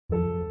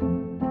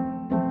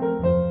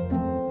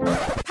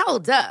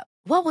Hold up.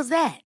 What was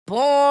that?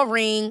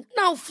 Boring.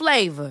 No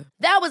flavor.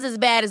 That was as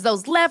bad as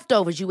those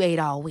leftovers you ate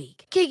all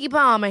week. Keke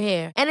Palmer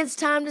here, and it's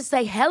time to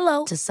say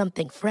hello to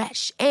something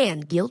fresh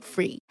and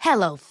guilt-free.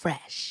 Hello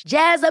Fresh.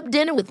 Jazz up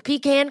dinner with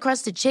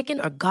pecan-crusted chicken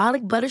or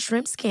garlic butter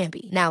shrimp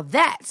scampi. Now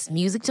that's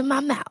music to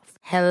my mouth.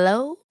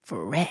 Hello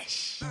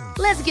Fresh.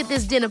 Let's get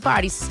this dinner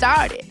party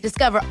started.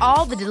 Discover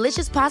all the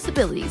delicious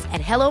possibilities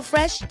at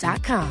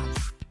hellofresh.com.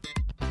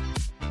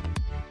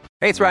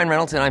 Hey, it's Ryan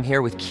Reynolds, and I'm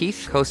here with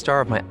Keith,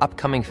 co-star of my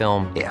upcoming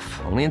film,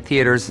 If, only in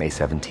theaters May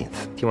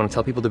 17th. Do you want to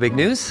tell people the big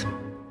news?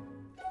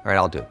 All right,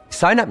 I'll do it.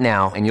 Sign up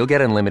now and you'll get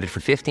unlimited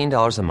for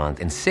 $15 a month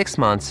and 6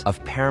 months of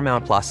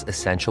Paramount Plus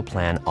Essential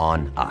Plan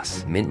on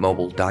us.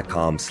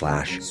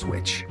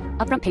 MintMobile.com/switch.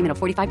 Upfront payment of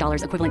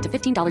 $45 equivalent to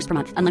 $15 per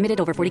month. Unlimited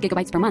over 40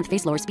 gigabytes per month.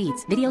 Face lower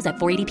speeds. Videos at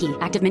 480p.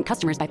 Active Mint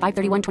customers by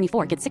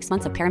 531.24 get 6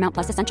 months of Paramount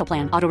Plus Essential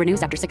Plan. Auto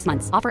renews after 6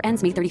 months. Offer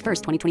ends May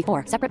 31st,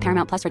 2024. Separate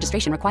Paramount Plus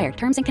registration required.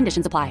 Terms and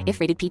conditions apply if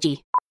rated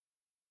PG.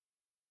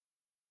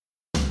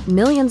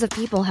 Millions of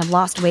people have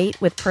lost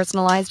weight with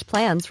personalized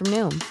plans from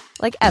Noom.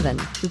 Like Evan,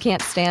 who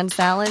can't stand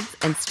salads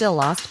and still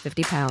lost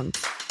 50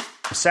 pounds.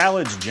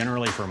 Salads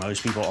generally for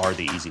most people are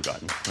the easy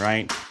button,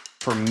 right?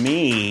 For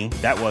me,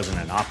 that wasn't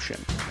an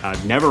option. I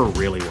never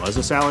really was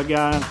a salad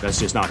guy. That's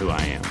just not who I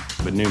am.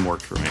 But Noom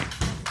worked for me.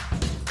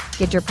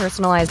 Get your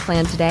personalized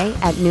plan today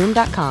at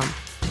Noom.com.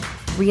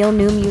 Real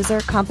Noom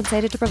user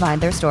compensated to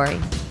provide their story.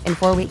 In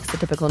 4 weeks, the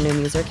typical Noom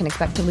user can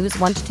expect to lose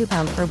 1 to 2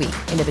 pounds per week.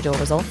 Individual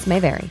results may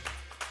vary.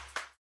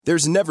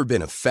 There's never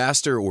been a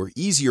faster or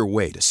easier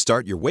way to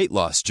start your weight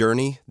loss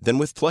journey than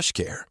with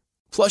PlushCare.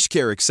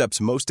 PlushCare accepts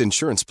most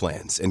insurance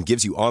plans and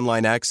gives you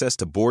online access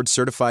to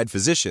board-certified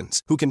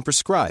physicians who can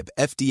prescribe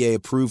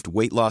FDA-approved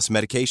weight loss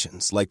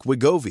medications like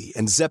Wegovy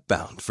and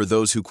Zepbound for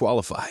those who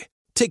qualify.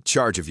 Take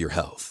charge of your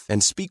health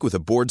and speak with a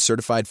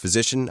board-certified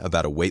physician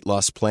about a weight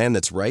loss plan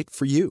that's right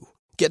for you.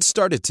 Get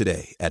started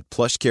today at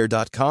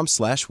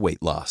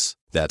plushcare.com/weight loss.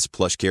 That's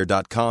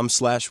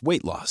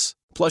plushcare.com/weight loss.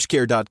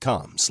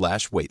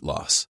 plushcare.com/weight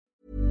loss.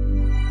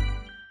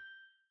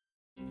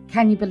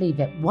 Can you believe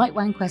it? White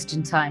Wine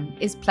Question Time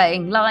is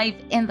playing live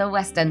in the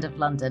West End of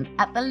London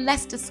at the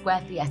Leicester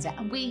Square Theatre,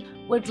 and we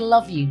would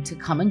love you to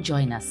come and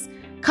join us.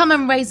 Come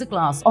and raise a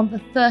glass. On the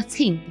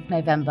 13th of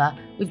November,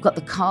 we've got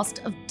the cast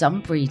of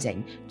Dumb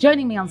Breeding.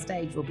 Joining me on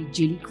stage will be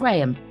Julie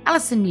Graham,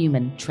 Alison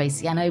Newman,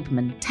 Tracy Ann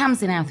Oberman,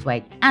 Tamsin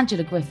Outhwaite,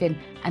 Angela Griffin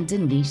and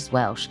Denise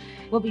Welsh.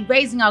 We'll be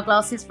raising our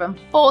glasses from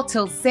 4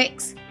 till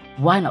 6.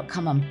 Why not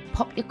come and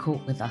pop your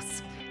cork with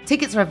us?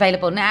 Tickets are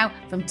available now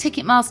from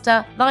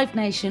Ticketmaster, Live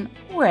Nation,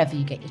 or wherever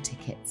you get your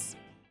tickets.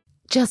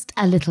 Just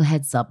a little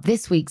heads up,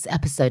 this week's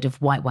episode of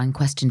White Wine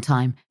Question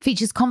Time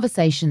features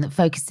conversation that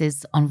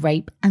focuses on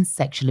rape and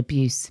sexual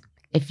abuse.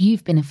 If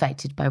you've been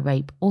affected by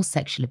rape or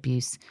sexual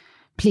abuse,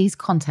 please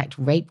contact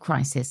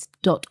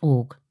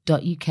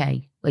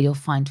rapecrisis.org.uk, where you'll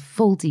find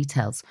full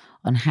details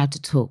on how to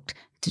talk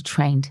to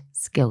trained,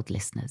 skilled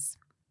listeners.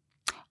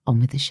 On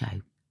with the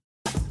show.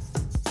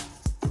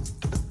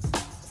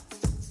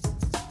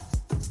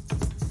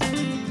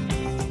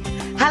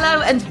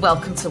 Hello and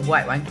welcome to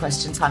White Wine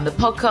Question Time, the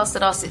podcast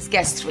that asks its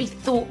guests 3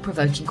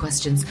 thought-provoking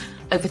questions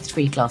over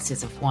 3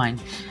 glasses of wine.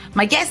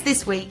 My guest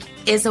this week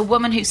is a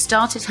woman who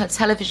started her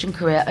television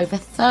career over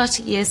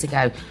 30 years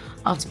ago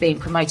after being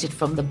promoted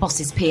from The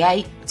Boss's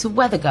PA to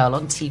Weather Girl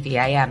on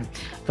TVAM.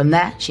 From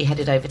there, she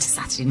headed over to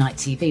Saturday Night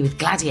TV with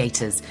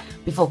Gladiators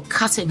before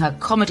cutting her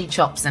comedy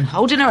chops and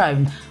holding her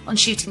own on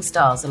Shooting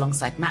Stars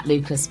alongside Matt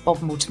Lucas,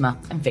 Bob Mortimer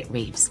and Vic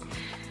Reeves.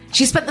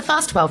 She spent the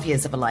first 12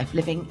 years of her life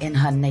living in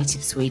her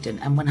native Sweden,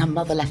 and when her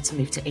mother left to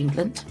move to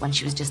England when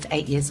she was just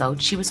 8 years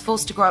old, she was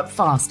forced to grow up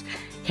fast,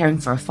 caring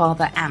for her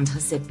father and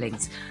her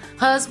siblings.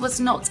 Hers was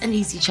not an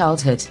easy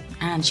childhood,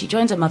 and she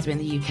joined her mother in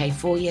the UK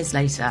 4 years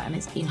later and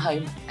has been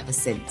home ever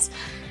since.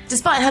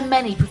 Despite her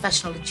many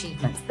professional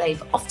achievements,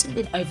 they've often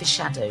been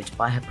overshadowed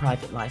by her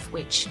private life,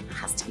 which,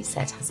 has to be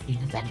said, has been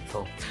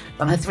eventful.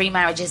 From her 3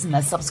 marriages and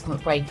their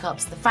subsequent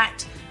breakups, the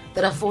fact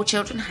that her 4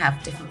 children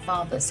have different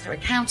fathers, her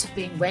account of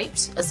being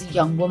raped as a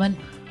young woman,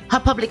 her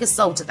public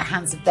assault at the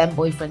hands of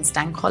then-boyfriend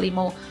Stan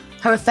Collymore,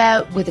 her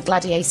affair with a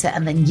gladiator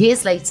and then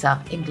years later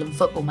England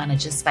football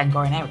manager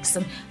Sven-Goran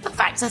Eriksson, the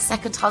fact her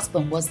second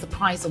husband was the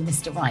prize on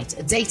Mr. Right,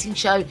 a dating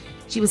show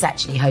she was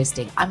actually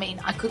hosting. I mean,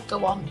 I could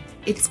go on.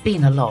 It's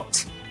been a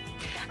lot.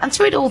 And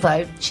through it all,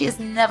 though, she has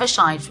never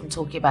shied from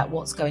talking about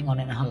what's going on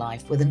in her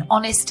life with an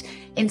honest,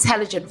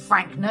 intelligent,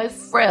 frank, no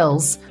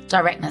frills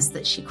directness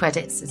that she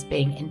credits as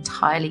being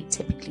entirely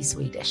typically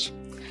Swedish.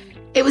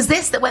 It was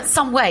this that went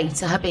some way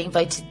to her being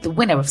voted the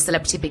winner of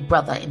Celebrity Big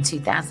Brother in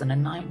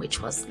 2009, which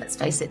was, let's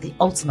face it, the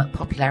ultimate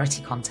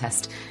popularity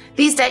contest.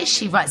 These days,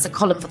 she writes a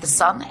column for The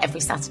Sun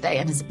every Saturday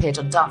and has appeared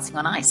on Dancing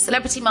on Ice,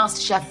 Celebrity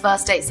MasterChef,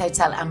 First Dates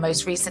Hotel, and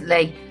most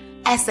recently,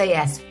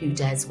 SAS Who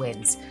Dares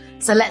Wins.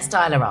 So let's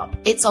dial her up.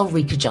 It's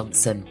Ulrika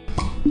Jonsson.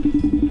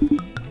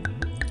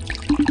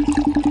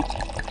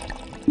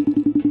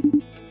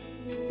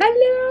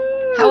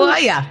 Hello. How are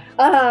you?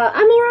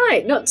 I'm all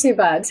right. Not too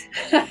bad.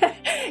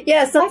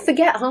 Yeah, so I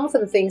forget half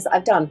of the things that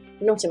I've done,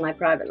 not in my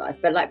private life,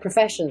 but like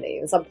professionally.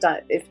 And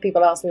sometimes if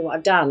people ask me what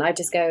I've done, I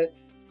just go,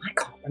 I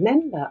can't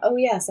remember. Oh,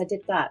 yes, I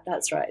did that.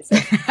 That's right. So,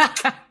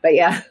 but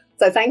yeah,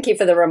 so thank you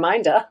for the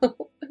reminder.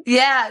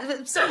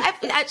 Yeah, so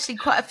actually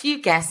quite a few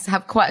guests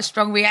have quite a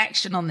strong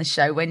reaction on the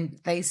show when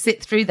they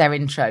sit through their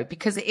intro,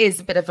 because it is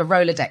a bit of a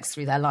Rolodex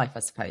through their life, I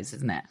suppose,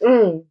 isn't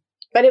it?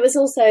 But it was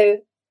also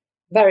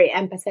very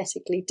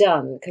empathetically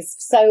done, because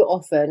so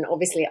often,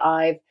 obviously,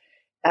 I've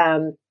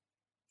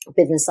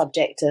been the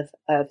subject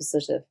of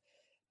sort of,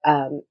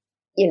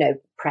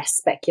 press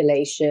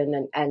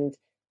speculation and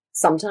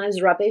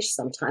sometimes rubbish,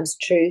 sometimes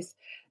truth.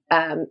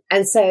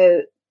 And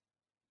so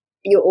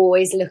you're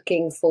always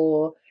looking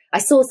for, I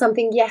saw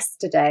something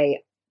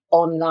yesterday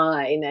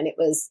online, and it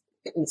was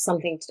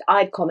something,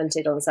 I'd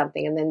commented on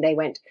something, and then they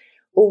went,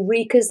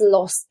 Ulrika's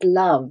lost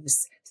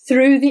loves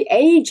through the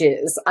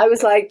ages. I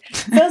was like,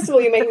 first of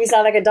all, you make me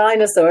sound like a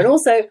dinosaur. And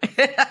also,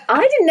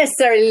 I didn't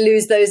necessarily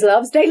lose those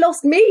loves. They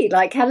lost me.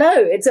 Like, hello.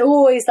 It's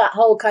always that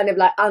whole kind of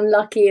like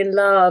unlucky in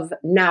love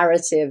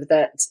narrative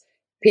that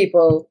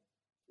people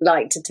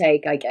like to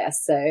take, I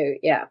guess. So,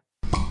 yeah.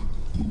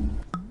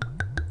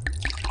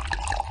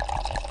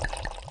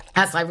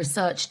 As I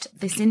researched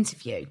this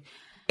interview,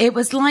 it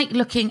was like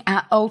looking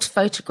at old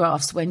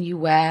photographs when you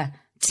wear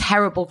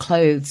terrible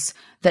clothes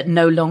that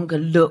no longer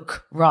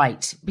look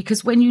right.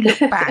 Because when you look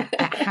back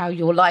at how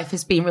your life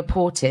has been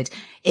reported,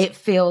 it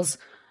feels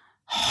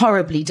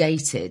horribly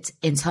dated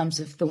in terms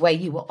of the way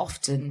you were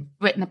often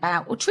written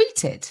about or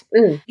treated.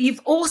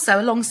 You've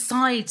also,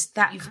 alongside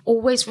that, you've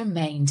always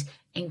remained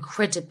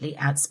incredibly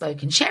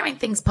outspoken, sharing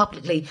things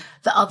publicly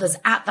that others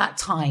at that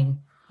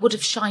time would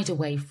have shied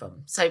away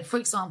from. So, for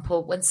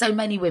example, when so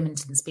many women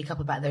didn't speak up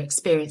about their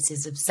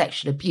experiences of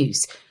sexual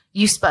abuse,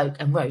 you spoke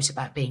and wrote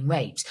about being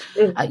raped.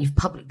 You've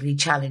publicly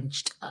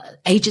challenged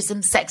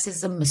ageism,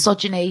 sexism,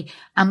 misogyny,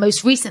 and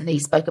most recently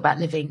spoke about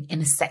living in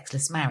a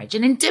sexless marriage.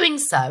 And in doing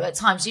so, at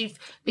times you've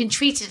been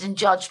treated and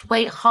judged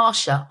way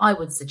harsher, I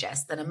would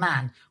suggest, than a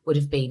man would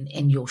have been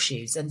in your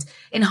shoes. And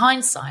in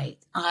hindsight,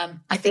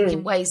 I think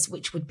in ways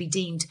which would be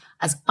deemed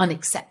as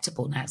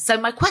unacceptable now. So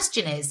my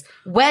question is,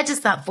 where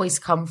does that voice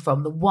come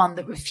from, the one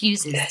that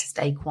refuses to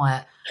stay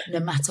quiet no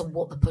matter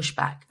what the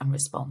pushback and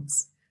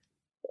response?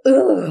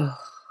 Ugh.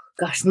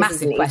 Gosh,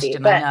 massive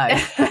question, I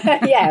know.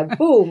 Yeah,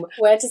 boom.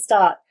 Where to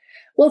start?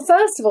 Well,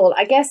 first of all,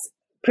 I guess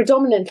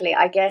predominantly,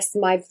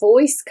 my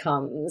voice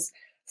comes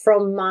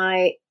from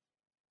my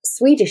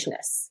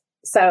Swedishness.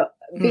 So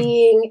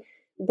being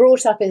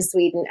brought up in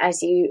Sweden,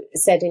 as you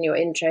said in your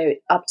intro,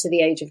 up to the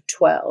age of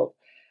 12,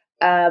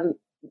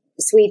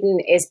 Sweden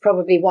is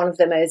probably one of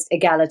the most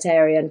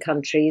egalitarian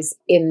countries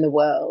in the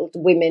world.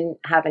 Women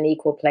have an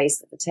equal place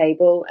at the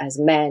table as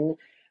men.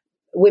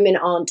 Women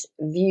aren't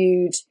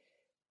viewed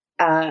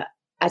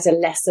at a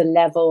lesser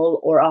level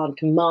or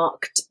aren't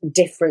marked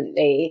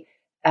differently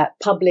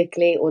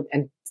publicly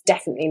and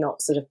definitely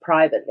not sort of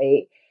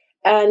privately.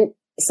 And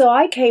so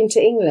I came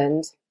to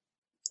England,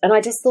 and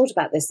I just thought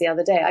about this the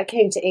other day. I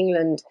came to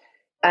England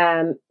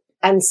and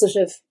sort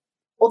of,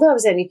 although I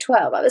was only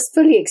 12, I was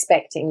fully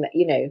expecting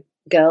that,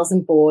 girls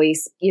and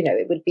boys,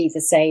 it would be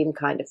the same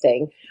kind of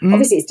thing.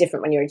 Obviously, it's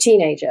different when you're a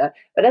teenager.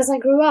 But as I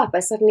grew up, I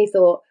suddenly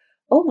thought,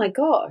 oh my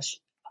gosh,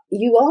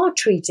 you are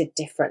treated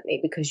differently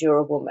because you're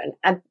a woman.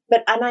 And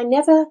I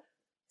never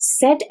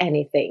said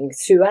anything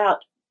throughout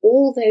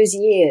all those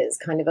years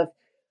kind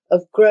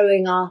of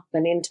growing up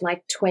and into my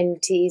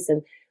 20s.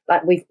 And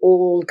like we've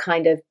all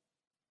kind of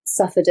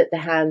suffered at the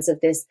hands of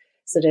this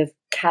sort of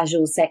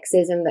casual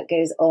sexism that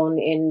goes on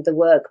in the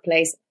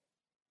workplace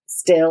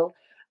still.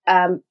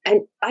 And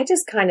I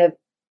just kind of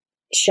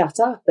shut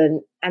up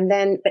and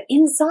then, but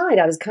inside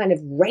I was kind of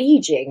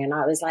raging, and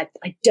I was like,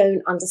 I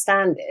don't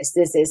understand this.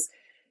 This is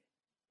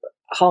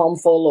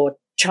harmful or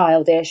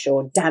childish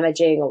or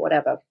damaging or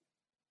whatever.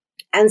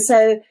 And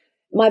so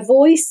my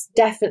voice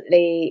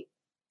definitely,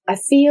 I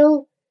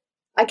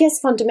guess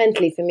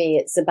fundamentally for me,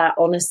 it's about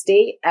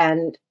honesty.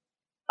 And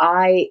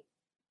I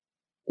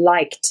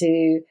like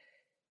to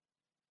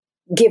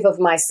give of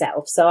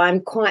myself. So I'm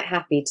quite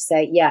happy to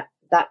say, yeah,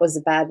 that was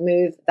a bad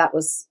move. That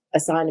was a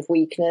sign of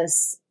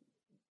weakness.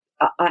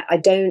 I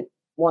don't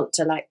want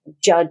to like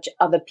judge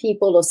other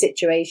people or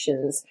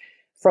situations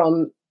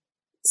from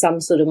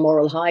some sort of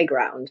moral high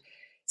ground.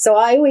 So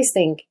I always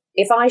think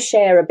if I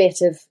share a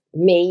bit of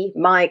me,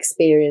 my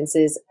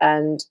experiences,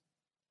 and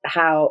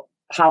how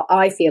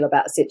I feel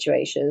about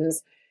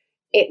situations,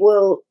 it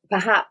will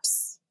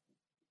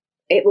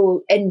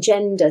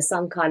engender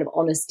some kind of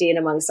honesty in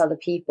amongst other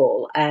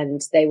people,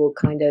 and they will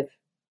kind of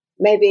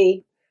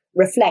maybe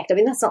reflect. I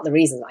mean, that's not the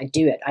reason I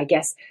do it. I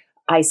guess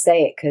I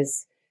say it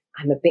because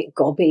I'm a bit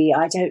gobby.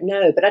 I don't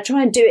know, but I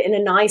try and do it in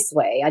a nice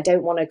way. I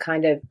don't want to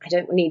I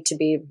don't need to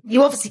be.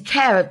 You obviously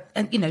care,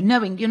 and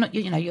knowing you're not,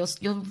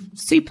 you're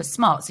super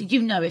smart. So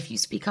if you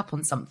speak up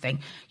on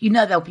something,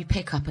 there'll be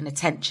pickup and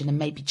attention and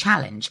maybe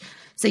challenge.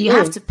 So you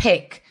have to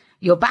pick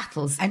your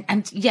battles,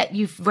 and yet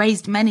you've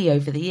raised many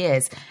over the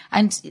years,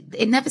 and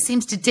it never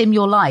seems to dim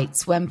your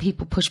lights when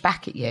people push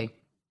back at you.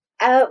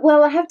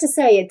 Well, I have to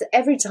say,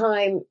 every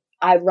time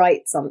I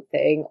write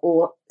something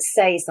or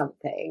say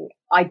something,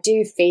 I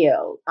do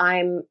feel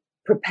I'm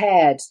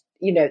prepared.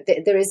 You know,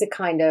 there is a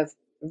kind of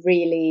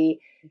really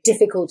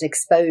difficult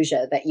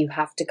exposure that you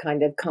have to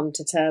kind of come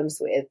to terms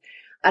with.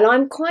 And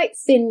I'm quite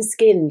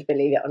thin-skinned,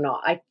 believe it or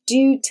not. I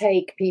do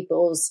take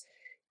people's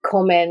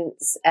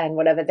comments and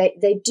whatever.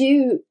 They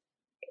do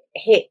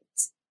hit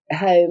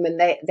home, and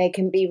they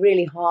can be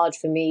really hard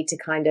for me to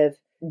kind of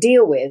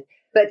deal with.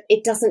 But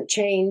it doesn't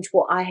change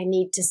what I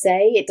need to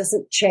say. It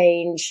doesn't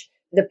change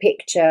the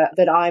picture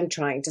that I'm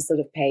trying to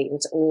sort of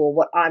paint or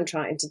what I'm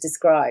trying to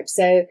describe.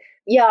 So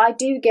yeah, I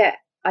do get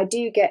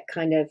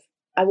kind of,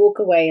 I walk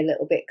away a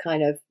little bit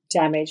kind of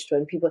damaged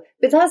when people,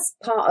 but that's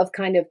part of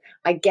kind of,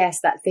 I guess,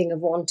 that thing of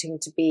wanting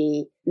to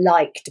be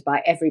liked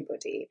by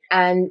everybody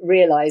and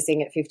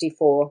realizing at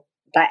 54,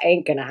 that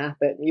ain't going to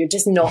happen. You're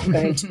just not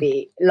going to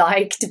be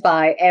liked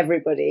by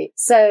everybody.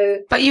 So,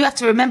 but you have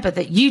to remember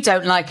that you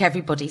don't like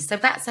everybody, so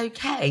that's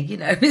okay. You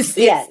know, that's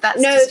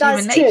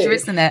human nature, true.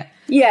 Isn't it?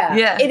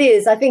 Yeah, it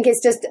is. I think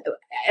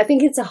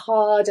it's a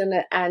hard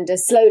and a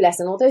slow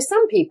lesson. Although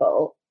some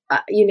people,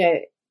 you know,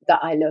 that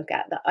I look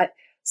at that I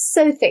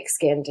so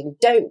thick-skinned and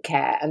don't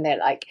care, and they're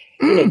like,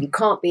 you know, you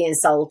can't be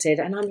insulted,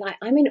 and I'm like,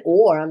 I'm in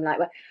awe. I'm like,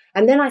 well,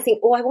 and then I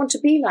think, oh, I want to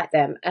be like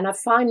them. And I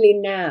finally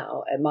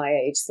now, at my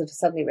age, sort of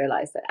suddenly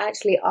realised that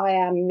actually I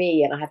am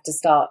me, and I have to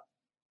start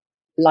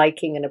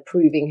liking and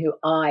approving who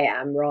I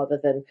am rather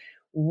than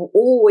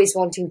always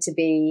wanting to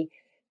be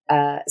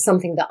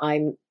something that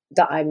I'm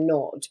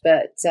not.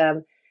 But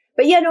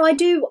yeah, no, I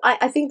do.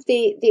 I think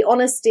the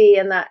honesty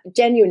and that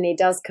genuinely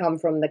does come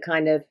from the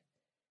kind of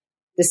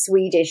the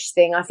Swedish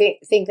thing. I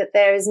think that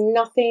there is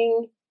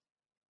nothing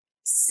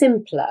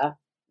simpler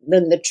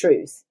than the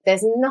truth.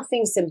 There's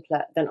nothing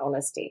simpler than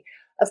honesty.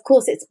 Of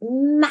course, it's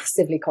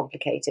massively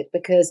complicated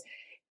because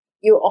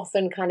you're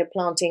often kind of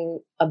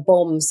planting a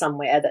bomb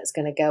somewhere that's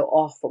going to go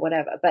off or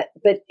whatever. But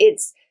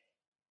it's,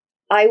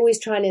 I always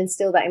try and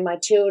instill that in my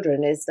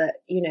children, is that,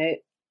 you know,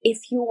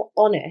 if you're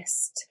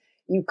honest,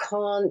 you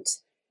can't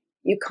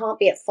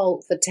be at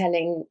fault for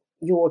telling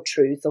your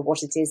truth or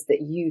what it is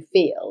that you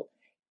feel.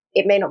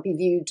 It may not be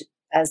viewed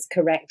as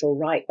correct or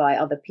right by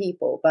other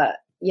people, but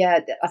yeah,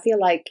 I feel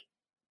like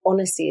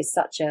honesty is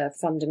such a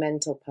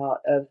fundamental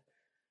part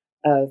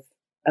of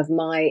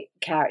my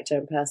character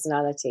and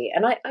personality.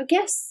 And I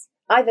guess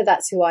either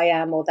that's who I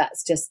am or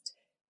that's just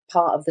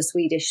part of the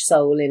Swedish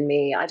soul in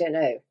me. I don't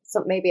know.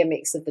 Maybe a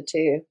mix of the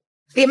two.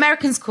 The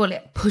Americans call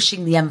it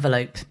pushing the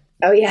envelope.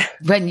 Oh, yeah.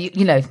 When you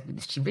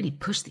really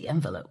push the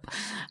envelope.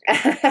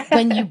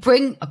 When you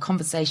bring a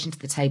conversation to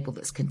the table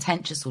that's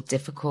contentious or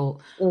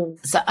difficult.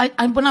 So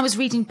when I was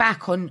reading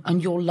back on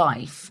your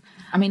life,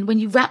 I mean, when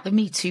you wrap the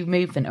Me Too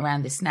movement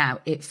around this now,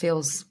 it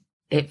feels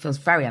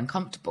very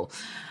uncomfortable.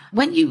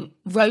 When you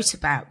wrote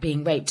about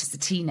being raped as a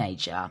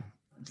teenager,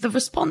 the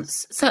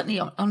response, certainly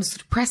on a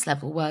sort of press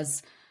level,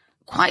 was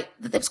there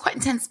was quite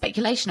intense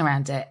speculation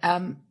around it.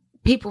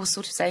 People were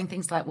sort of saying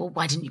things like, well,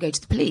 why didn't you go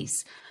to the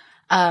police?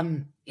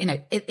 You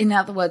know, in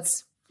other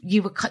words,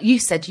 you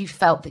said you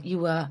felt that you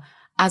were,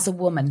 as a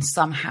woman,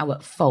 somehow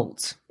at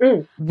fault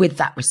with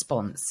that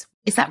response.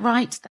 Is that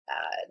right?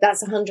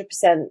 That's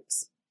 100%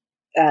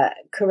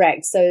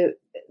 correct. So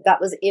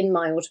that was in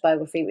my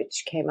autobiography,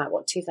 which came out,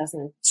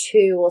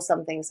 2002 or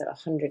something, so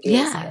 100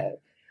 years ago.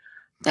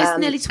 That's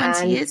nearly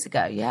 20 years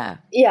ago, yeah.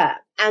 Yeah,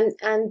 and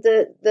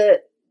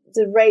the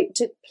rape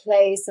took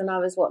place when I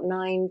was,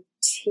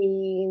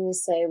 19,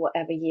 so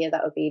whatever year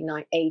that would be,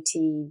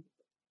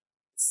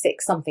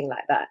 86, something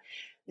like that.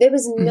 There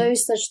was no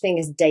such thing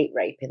as date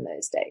rape in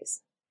those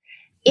days.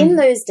 In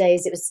those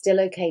days, it was still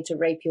okay to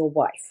rape your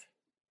wife.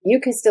 You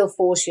can still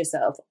force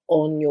yourself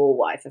on your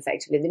wife,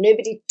 effectively.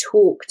 Nobody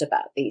talked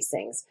about these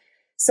things.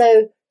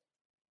 So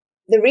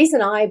the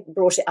reason I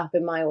brought it up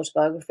in my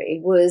autobiography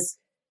was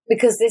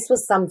because this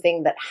was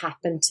something that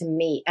happened to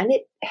me, and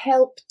it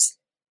helped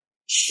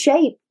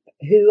shape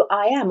who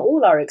I am.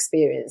 All our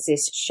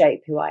experiences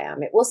shape who I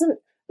am. It wasn't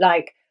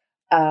like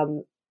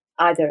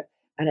either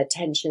an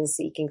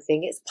attention-seeking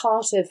thing. It's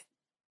part of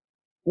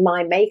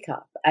my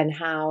makeup and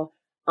how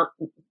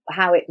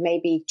it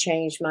maybe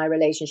changed my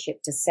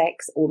relationship to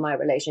sex or my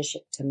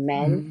relationship to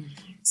men.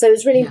 So it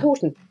was really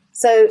important.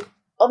 So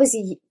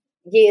obviously,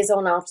 years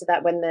on after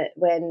that,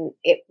 when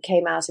it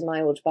came out in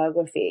my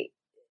autobiography,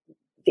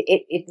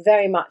 it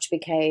very much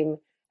became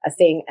a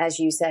thing, as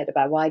you said,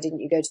 about why didn't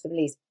you go to the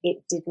police?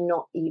 It did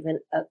not even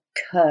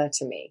occur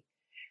to me.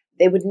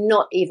 It would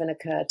not even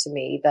occur to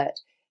me that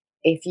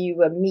if you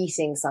were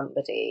meeting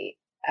somebody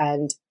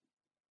and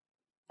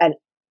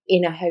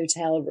in a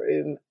hotel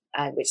room,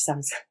 and which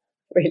sounds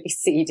really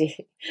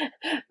seedy,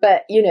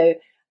 but you know,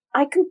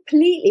 I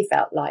completely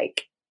felt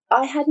like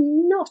I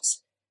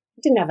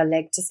didn't have a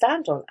leg to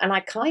stand on, and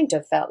I kind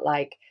of felt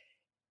like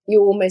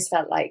you almost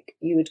felt like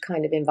you had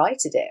kind of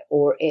invited it,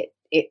 or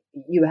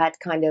you had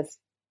kind of,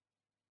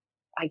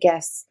 I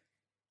guess,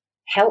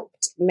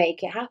 helped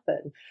make it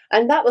happen,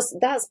 and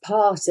that's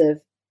part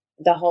of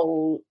the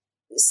whole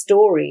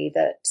story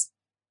that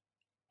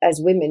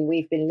as women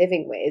we've been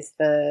living with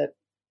for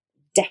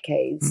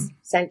decades,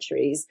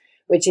 centuries,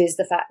 which is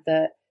the fact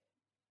that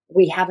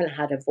we haven't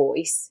had a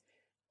voice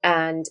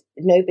and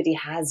nobody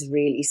has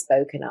really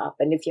spoken up.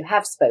 And if you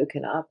have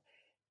spoken up,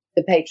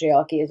 the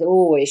patriarchy has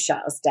always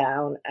shut us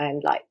down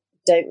and like,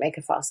 don't make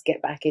a fuss,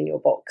 get back in your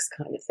box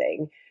kind of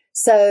thing.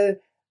 So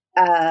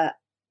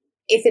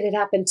if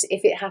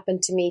it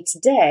happened to me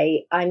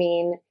today, I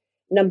mean,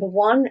 number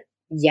one,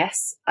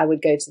 yes, I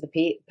would go to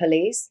the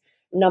police.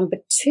 Number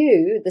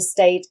two, the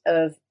state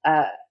of,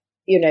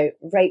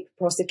 rape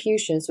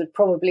prosecutions would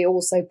probably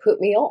also put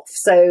me off.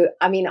 So,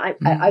 I mean,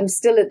 I'm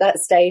still at that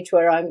stage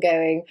where I'm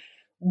going,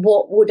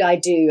 what would I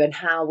do and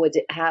how would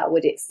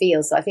it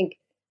feel? So I think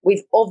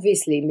we've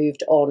obviously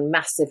moved on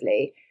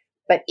massively,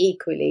 but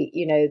equally,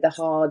 the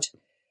hard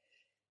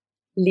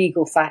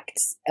legal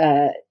facts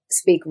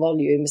speak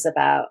volumes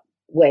about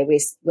where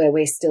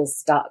we're still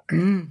stuck,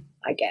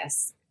 I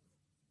guess.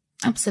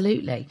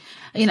 Absolutely.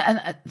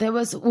 And there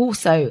was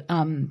also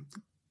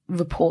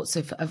reports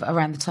of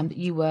around the time that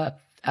you were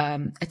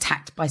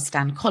attacked by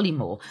Stan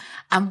Collymore.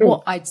 And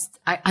what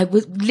I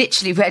was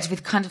literally read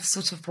with kind of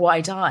sort of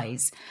wide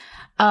eyes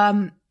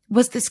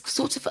was this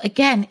sort of,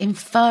 again,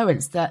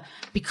 inference that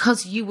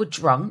because you were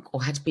drunk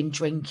or had been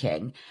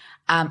drinking,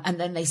 and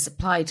then they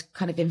supplied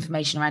kind of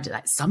information around it.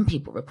 Like some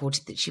people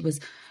reported that she was,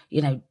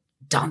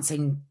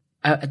 dancing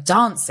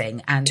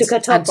and took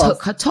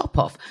her top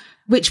off,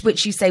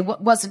 which you say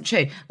wasn't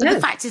true. But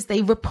the fact is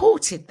they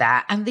reported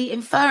that, and the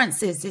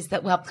inference is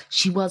that, well,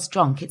 she was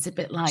drunk. It's a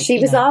bit like she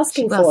was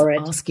asking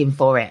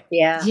for it.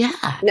 Yeah.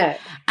 No.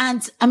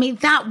 And I mean,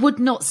 that would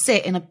not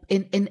sit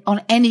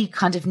on any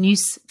kind of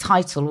news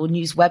title or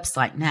news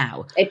website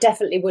now. It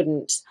definitely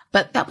wouldn't.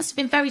 But that must have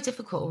been very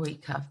difficult,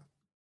 Ulrika.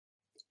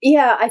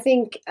 Yeah, I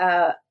think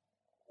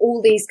all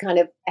these kind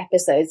of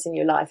episodes in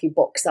your life, you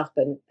box up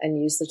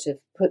and you sort of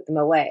put them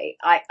away.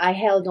 I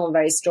held on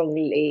very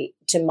strongly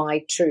to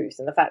my truth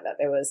and the fact that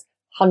there was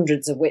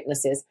hundreds of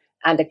witnesses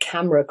and a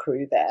camera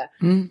crew there.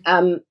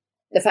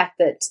 The fact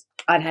that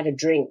I'd had a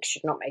drink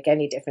should not make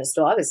any difference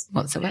to. I was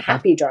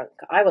happy drunk.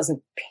 I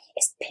wasn't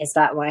pissed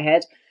out of my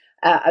head.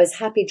 I was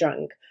happy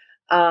drunk.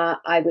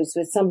 I was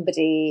with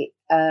somebody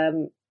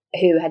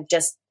who had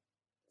just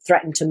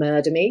threatened to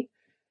murder me.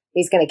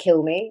 He's going to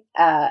kill me,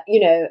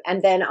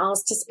 and then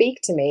asked to speak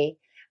to me.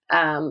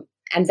 And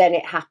then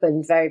it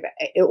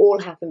all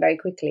happened very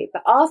quickly.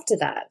 But after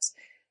that,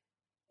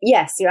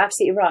 yes, you're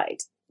absolutely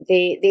right.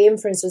 The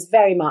inference was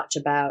very much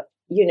about,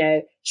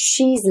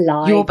 she's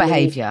lively. Your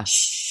behaviour.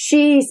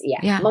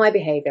 My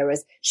behaviour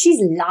was, she's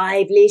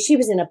lively. She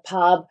was in a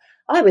pub.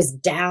 I was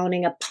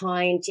downing a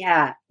pint.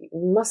 Yeah, you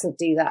mustn't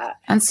do that.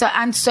 And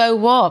so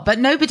what? But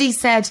nobody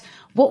said,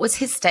 what was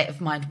his state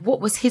of mind?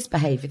 What was his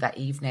behaviour that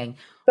evening?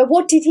 But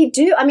what did he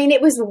do? I mean,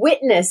 it was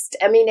witnessed.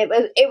 I mean,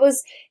 it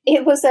was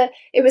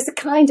a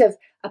kind of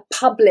a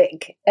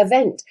public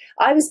event.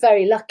 I was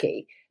very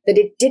lucky that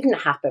it didn't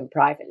happen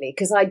privately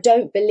because I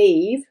don't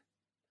believe,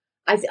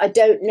 I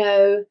don't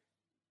know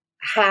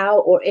how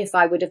or if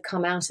I would have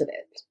come out of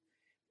it.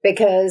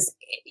 Because,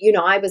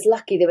 I was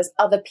lucky there was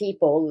other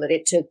people that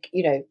it took,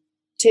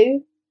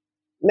 2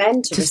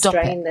 men to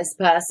restrain this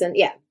person.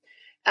 Yeah.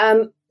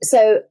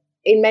 So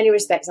in many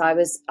respects, I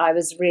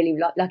was really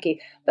lucky.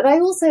 But I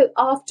also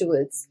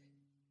afterwards,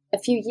 a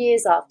few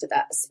years after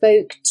that,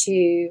 spoke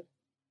to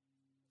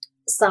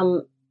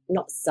a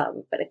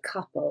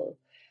couple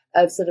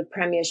of sort of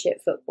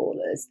Premiership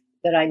footballers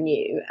that I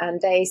knew. And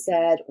they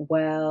said,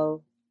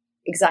 well,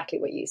 exactly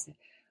what you said.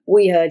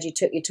 We heard you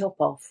took your top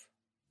off.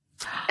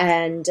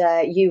 And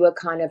you were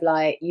kind of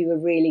like, you were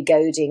really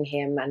goading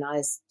him. And I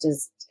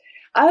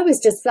was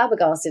just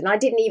flabbergasted. And I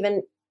didn't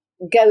even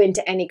go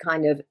into any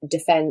kind of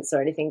defense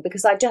or anything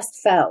because I just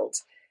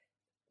felt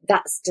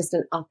that's just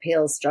an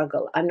uphill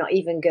struggle. I'm not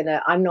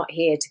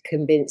here to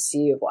convince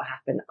you of what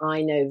happened.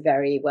 I know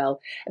very well.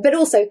 But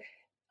also,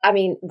 I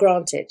mean,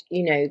 granted,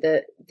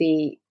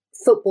 the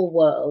football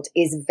world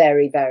is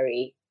very,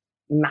 very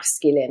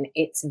masculine.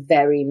 It's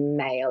very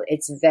male.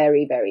 It's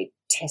very, very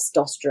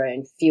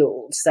testosterone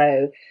fueled.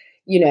 So,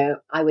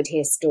 I would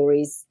hear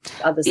stories.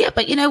 Others. Yeah,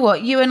 but you know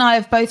what? You and I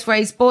have both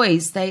raised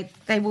boys. They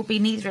will be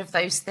neither of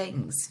those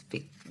things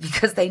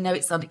because they know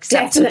it's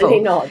unacceptable.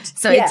 Definitely not.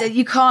 So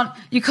you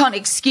can't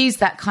excuse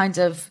that kind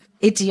of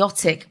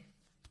idiotic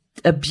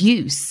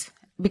abuse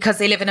because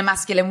they live in a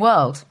masculine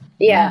world.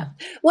 Yeah.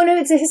 Well, no,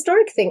 it's a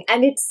historic thing,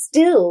 and it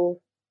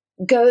still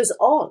goes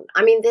on.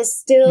 I mean, there's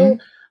still.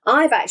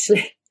 I've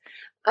actually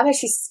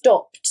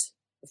stopped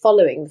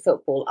following the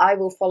football. I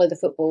will follow the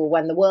football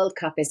when the World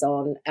Cup is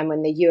on and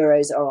when the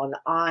Euros are on.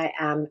 I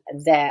am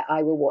there.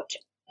 I will watch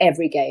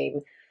every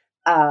game.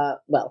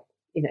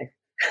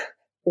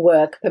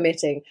 Work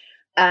permitting.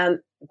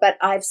 But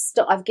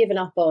I've given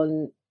up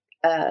on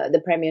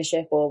the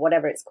Premiership or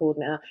whatever it's called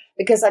now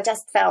because I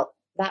just felt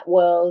that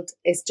world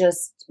is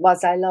just,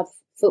 whilst I love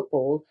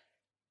football,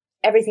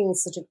 everything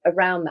sort of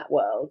around that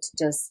world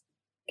just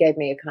gave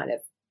me a kind of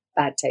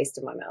bad taste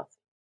in my mouth.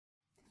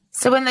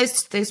 So when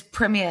those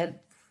Premier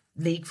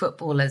League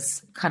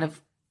footballers kind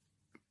of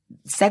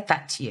said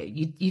that to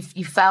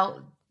you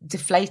felt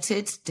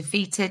deflated,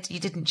 defeated. You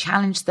didn't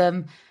challenge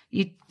them.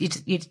 You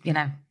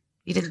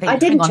You didn't think, I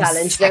didn't hang on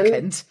challenge a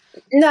second.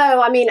 them.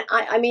 No, I mean,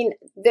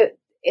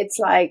 it's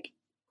like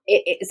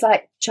it's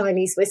like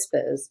Chinese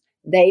whispers.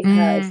 They've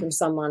heard from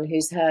someone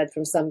who's heard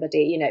from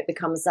somebody. You know, it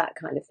becomes that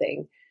kind of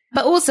thing.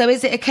 But also,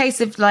 is it a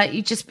case of like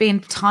you just being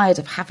tired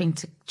of having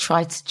to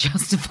try to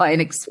justify and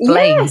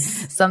explain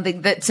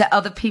something that to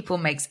other people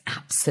makes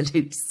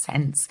absolute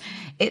sense?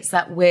 It's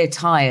that we're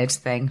tired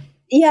thing.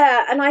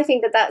 Yeah, and I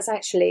think that that's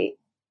actually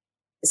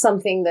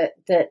something that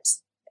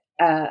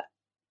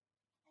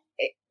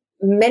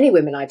many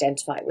women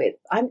identify with.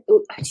 I'm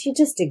actually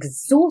just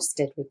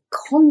exhausted with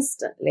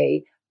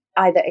constantly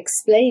either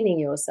explaining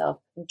yourself,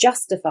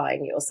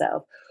 justifying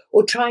yourself,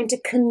 or trying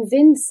to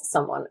convince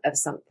someone of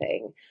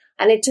something.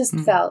 And it just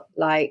felt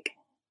like,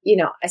 you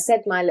know, I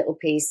said my little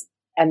piece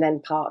and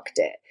then parked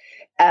it.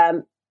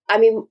 I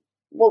mean,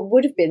 what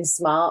would have been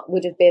smart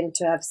would have been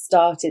to have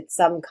started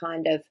some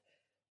kind of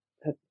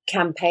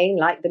campaign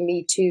like the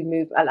Me Too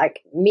movement,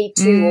 like Me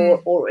Too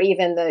or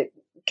even the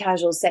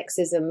Casual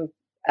Sexism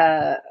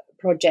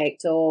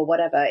project or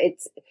whatever.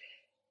 It's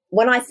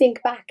when I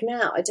think back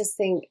now, I just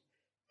think,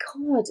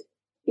 God,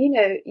 you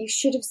know, you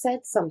should have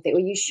said something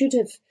or you should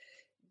have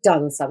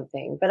done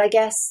something. But I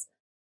guess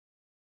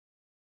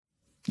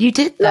you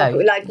did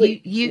though.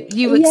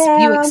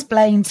 You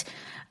explained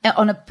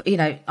on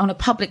a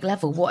public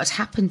level what had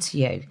happened to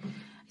you.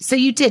 So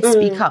you did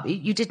speak up.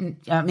 You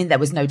didn't. I mean, there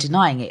was no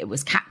denying it. It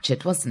was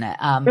captured, wasn't it?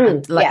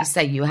 And like you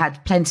say, you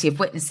had plenty of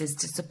witnesses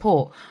to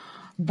support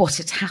what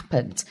had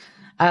happened.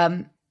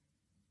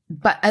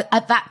 But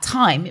at that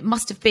time, it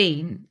must have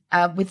been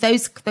with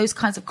those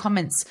kinds of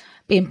comments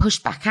being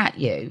pushed back at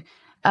you,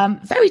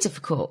 very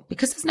difficult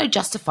because there's no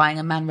justifying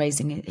a man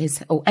raising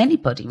or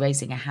anybody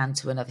raising a hand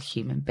to another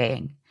human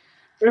being.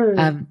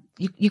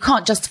 You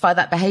can't justify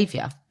that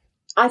behaviour.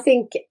 I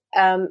think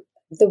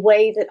the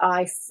way that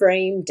I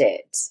framed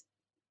it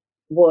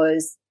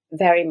was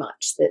very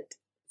much that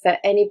for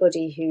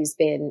anybody who's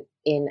been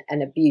in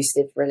an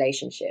abusive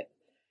relationship,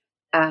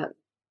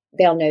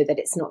 they'll know that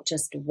it's not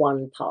just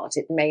one part.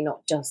 It may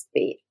not just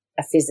be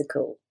a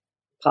physical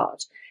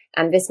part.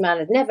 And this man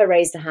had never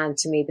raised a hand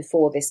to me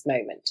before this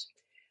moment.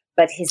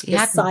 But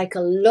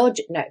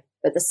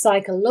the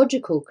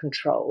psychological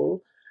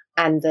control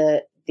and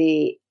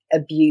the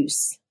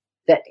abuse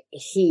that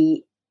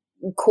he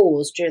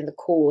caused during the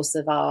course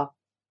of our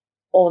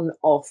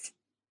on-off,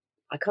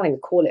 I can't even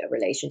call it a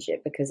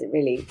relationship because it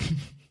really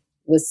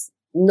was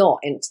not,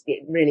 it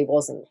really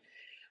wasn't.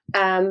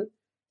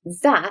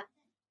 That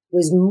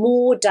was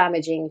more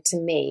damaging to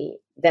me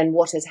than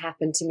what had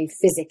happened to me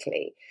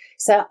physically.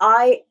 So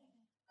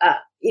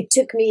it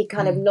took me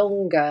kind of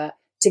longer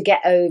to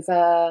get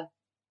over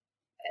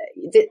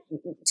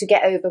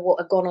what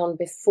had gone on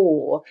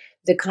before,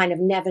 the kind of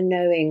never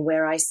knowing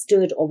where I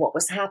stood or what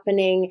was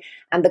happening,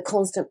 and the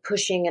constant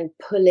pushing and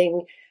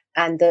pulling,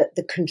 and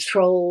the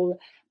control,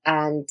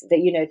 and the,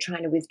 you know,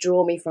 trying to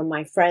withdraw me from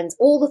my friends,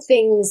 all the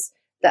things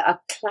that are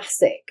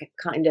classic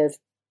kind of,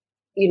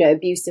 you know,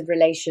 abusive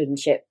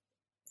relationship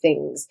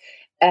things.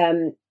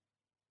 Bit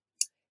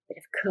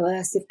of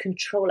coercive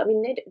control. I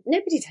mean,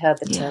 nobody'd heard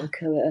the term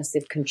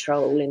coercive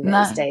control in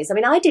those days. I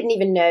mean, I didn't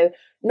even know,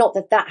 not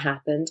that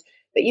happened,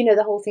 but, you know,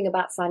 the whole thing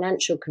about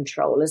financial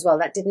control as well,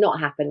 that did not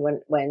happen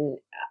when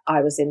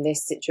I was in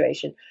this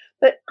situation.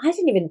 But I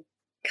didn't even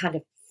kind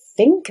of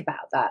think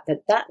about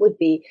that would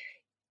be,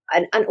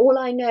 and all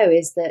I know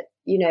is that,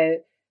 you know,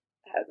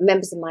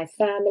 members of my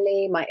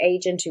family, my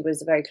agent, who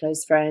was a very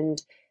close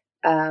friend,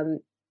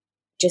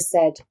 just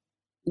said,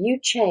 you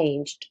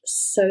changed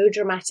so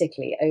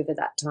dramatically over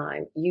that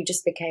time. You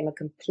just became a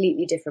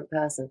completely different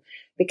person,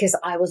 because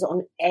I was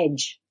on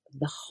edge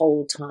the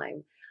whole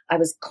time. I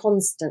was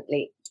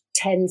constantly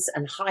tense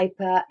and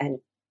hyper and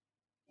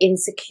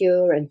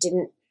insecure and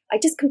I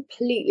just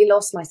completely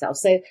lost myself.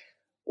 So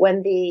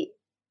when the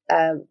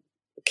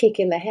kick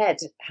in the head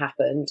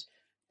happened,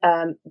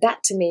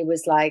 that to me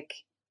was like,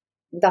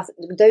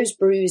 those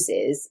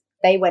bruises,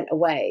 they went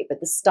away,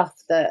 but the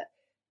stuff that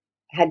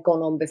had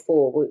gone on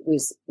before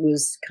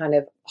was kind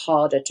of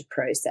harder to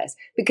process,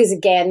 because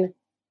again,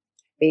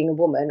 being a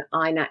woman,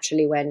 I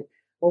naturally went,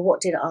 well,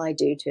 what did I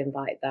do to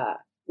invite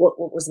that? What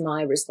was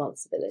my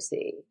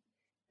responsibility?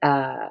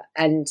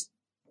 And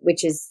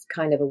which is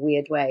kind of a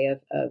weird way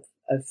of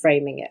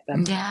framing it.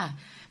 But yeah,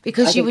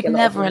 because you would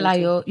never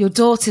allow your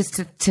daughters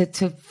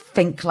to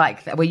think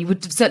like that. Well, you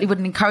certainly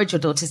wouldn't encourage your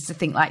daughters to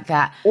think like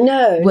that.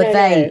 No, were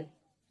they?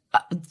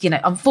 You know,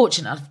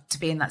 unfortunate enough to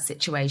be in that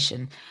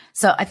situation.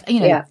 So,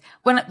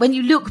 when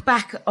you look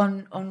back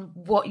on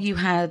what you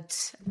had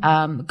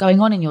going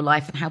on in your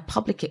life and how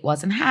public it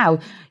was and how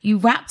you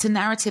wrapped a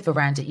narrative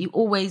around it, you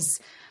always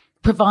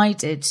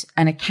provided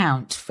an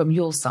account from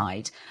your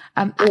side.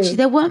 Actually,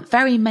 there weren't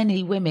very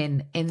many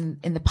women in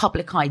the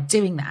public eye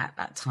doing that at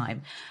that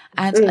time.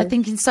 And I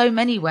think in so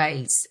many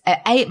ways,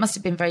 A, it must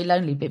have been very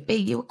lonely, but B,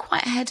 you were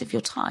quite ahead of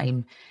your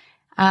time.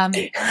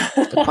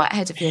 Quite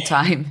ahead of your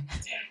time.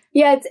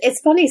 Yeah, it's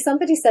funny.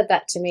 Somebody said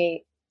that to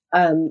me.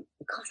 God,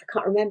 I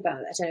can't remember.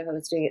 I don't know if I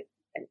was doing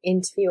an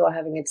interview or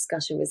having a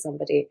discussion with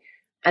somebody.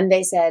 And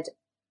they said,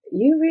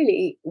 you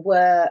really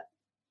were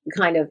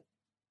kind of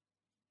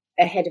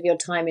ahead of your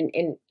time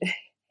in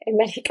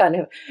many kind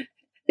of,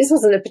 this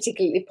wasn't a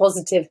particularly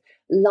positive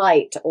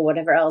light or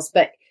whatever else,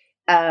 but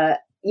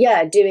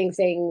doing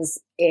things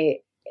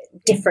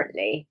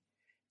differently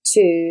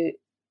to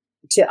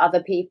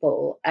other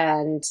people.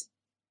 And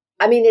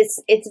I mean,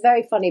 it's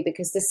very funny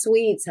because the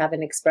Swedes have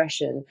an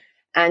expression,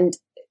 and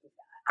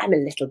I'm a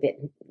little bit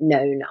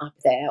known up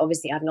there.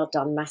 Obviously, I've not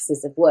done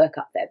masses of work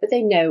up there, but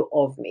they know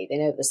of me. They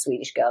know the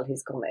Swedish girl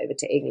who's come over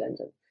to England.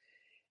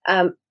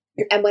 And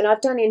when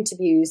I've done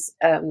interviews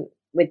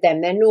with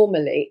them, they're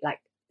normally like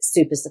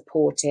super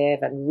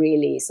supportive and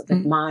really sort of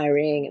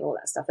admiring and all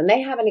that stuff. And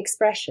they have an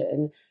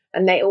expression,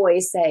 and they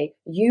always say,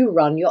 "You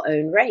run your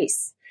own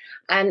race."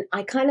 And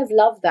I kind of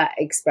love that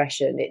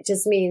expression. It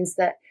just means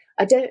that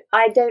I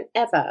don't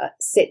ever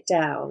sit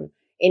down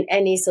in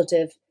any sort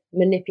of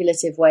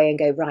manipulative way and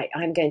go, right,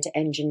 I'm going to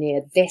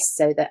engineer this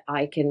so that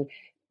I can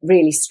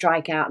really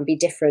strike out and be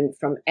different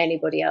from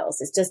anybody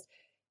else. It's just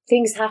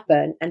things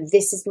happen, and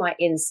this is my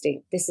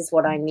instinct. This is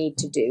what I need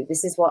to do.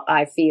 This is what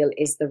I feel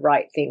is the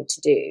right thing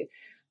to do.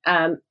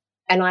 And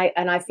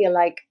I feel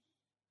like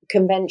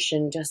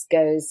convention just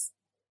goes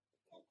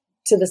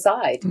to the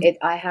side.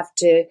 I have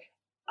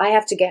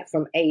to get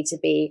from A to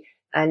B,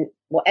 and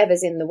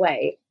whatever's in the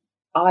way,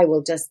 I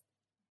will just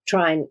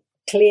try and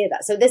clear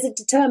that. So there's a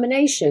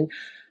determination,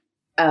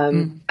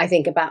 I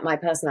think, about my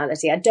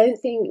personality. I don't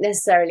think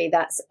necessarily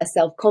that's a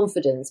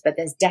self-confidence, but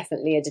there's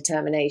definitely a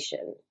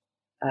determination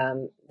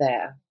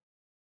there.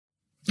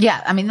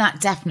 Yeah, I mean,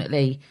 that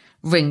definitely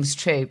rings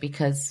true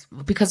because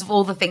of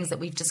all the things that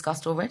we've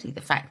discussed already. The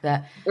fact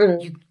that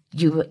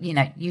you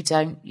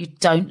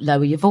don't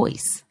lower your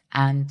voice,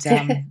 and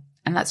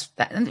and that's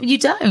that, and you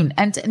don't,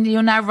 and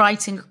you're now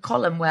writing a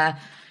column where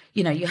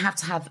you have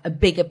to have a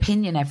big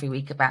opinion every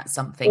week about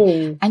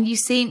something, and you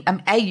seem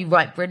A, you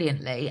write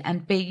brilliantly,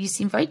 and B, you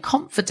seem very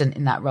confident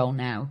in that role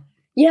now.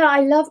 Yeah,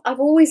 I've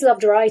always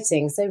loved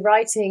writing. So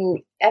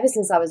writing ever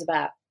since I was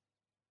about,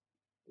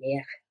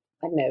 I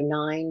don't know,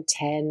 9,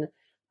 10,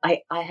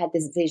 I had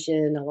this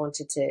vision. I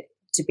wanted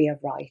to be a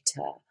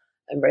writer,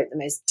 and wrote the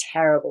most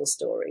terrible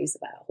stories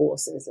about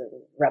horses and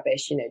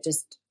rubbish,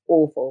 just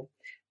awful.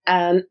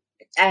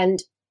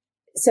 And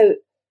so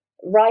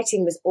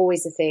writing was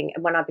always a thing.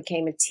 And when I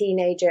became a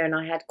teenager, and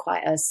I had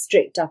quite a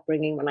strict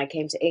upbringing when I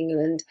came to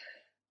England,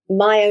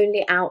 my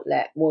only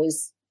outlet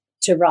was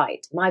to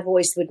write. My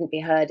voice wouldn't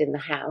be heard in the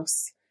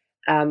house.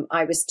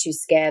 I was too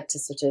scared to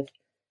sort of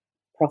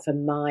proffer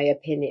my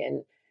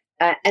opinion.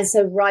 And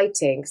so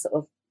writing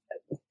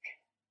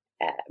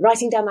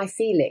down my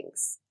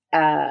feelings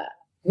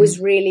was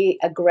really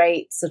a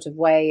great sort of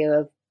way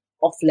of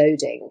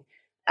offloading.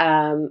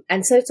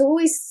 And so it's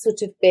always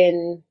sort of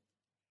been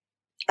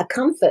a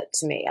comfort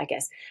to me, I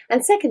guess.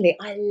 And secondly,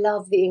 I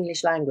love the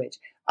English language.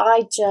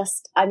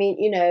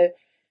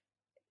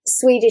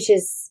 Swedish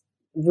is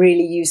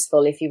really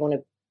useful if you want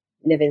to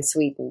live in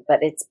Sweden,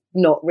 but it's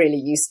not really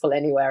useful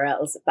anywhere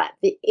else. But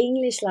the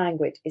English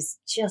language is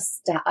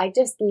I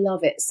just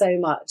love it so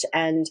much.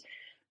 And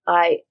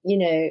my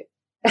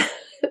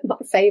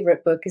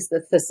favorite book is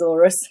the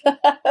Thesaurus.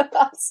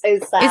 I'm so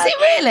sad. Is it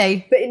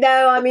really? But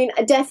no, I mean,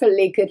 I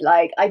definitely could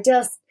I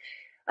just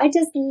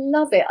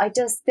love it. I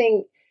just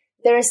think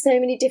there are so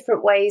many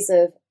different ways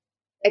of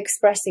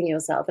expressing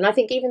yourself. And I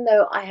think even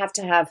though I have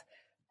to have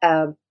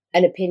an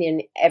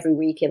opinion every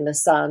week in The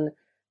Sun,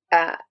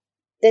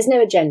 there's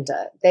no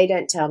agenda. They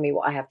don't tell me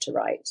what I have to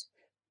write.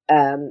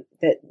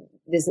 That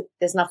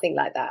there's nothing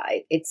like that.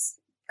 It's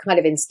kind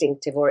of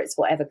instinctive, or it's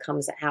whatever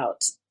comes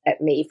out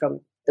at me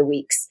from the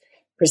week's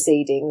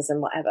proceedings and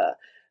whatever.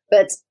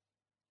 But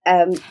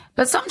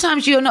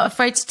sometimes you're not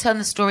afraid to turn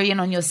the story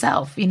in on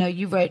yourself.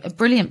 You wrote a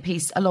brilliant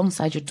piece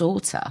alongside your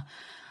daughter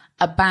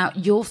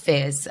about your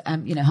fears.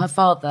 Her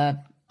father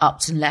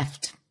upped and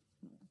left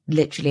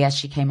literally as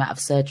she came out of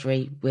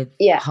surgery with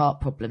heart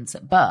problems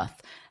at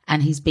birth.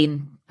 And he's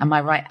been, am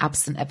I right,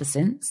 absent ever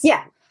since?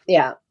 Yeah.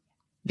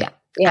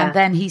 And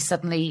then he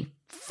suddenly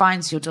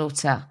finds your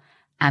daughter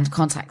and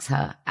contacts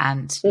her,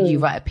 and you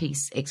write a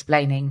piece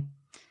explaining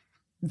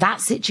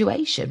that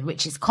situation,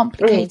 which is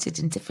complicated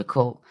and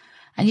difficult.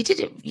 And you did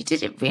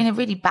it in a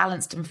really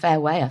balanced and fair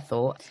way, I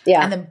thought.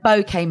 Yeah. And then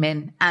Bo came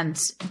in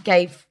and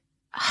gave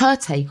her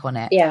take on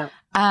it. Yeah.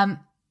 And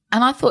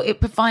I thought it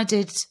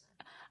provided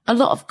a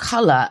lot of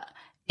colour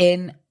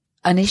in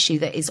an issue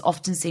that is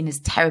often seen as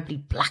terribly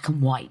black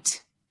and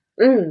white.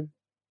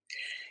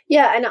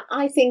 Yeah, and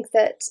I think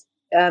that,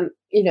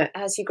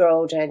 as you grow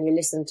older and you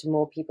listen to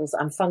more people's,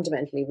 I'm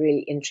fundamentally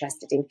really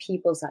interested in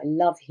people's, I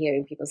love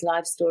hearing people's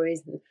life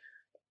stories. And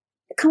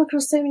I come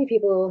across so many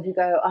people who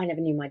go, I never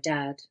knew my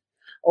dad,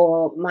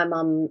 or my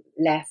mum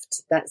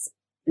left. That's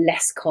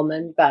less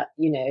common, but,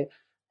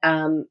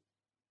 and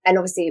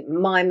obviously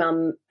my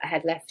mum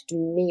had left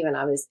me when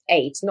I was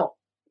 8.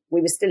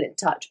 We were still in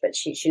touch, but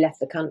she left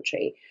the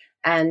country.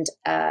 And,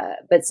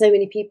 but so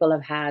many people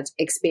have had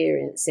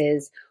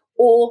experiences,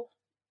 or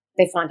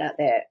they find out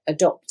they're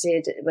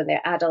adopted when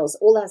they're adults,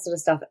 all that sort of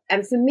stuff.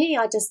 And for me,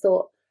 I just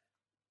thought,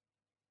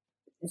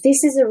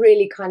 this is a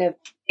really kind of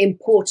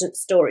important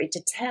story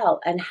to tell.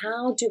 And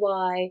how do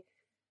I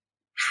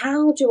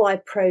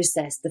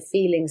process the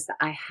feelings that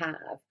I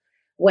have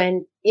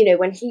when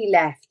he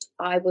left?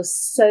 I was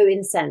so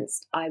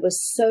incensed. I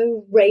was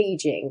so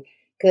raging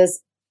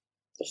because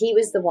he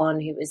was the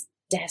one who was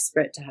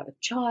desperate to have a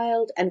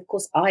child. And of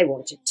course I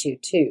wanted to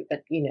too,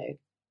 but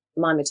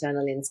my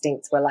maternal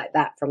instincts were like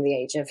that from the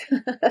age of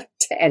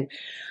 10.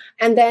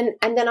 And then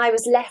I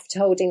was left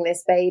holding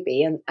this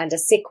baby and a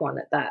sick one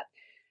at that.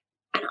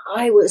 And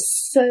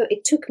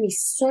it took me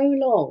so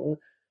long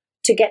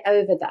to get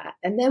over that.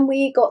 And then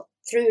we got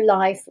through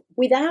life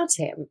without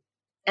him.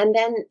 And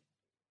then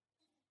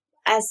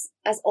as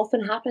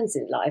often happens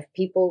in life,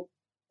 people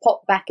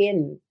pop back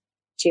in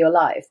to your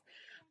life.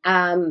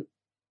 And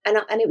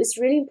it was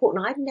really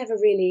important. I've never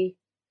really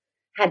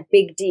had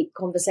big, deep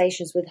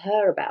conversations with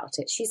her about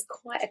it. She's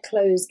quite a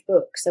closed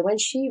book. So when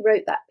she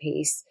wrote that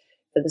piece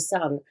for The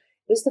Sun,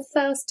 it was the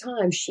first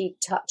time she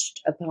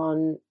touched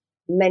upon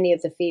many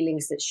of the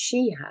feelings that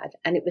she had.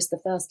 And it was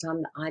the first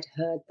time that I'd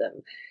heard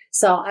them.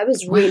 So I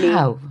was really,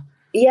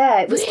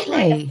 it was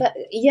really?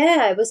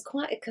 It was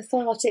quite a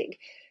cathartic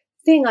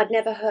thing. I'd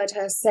never heard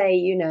her say,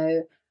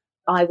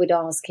 I would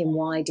ask him,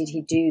 why did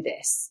he do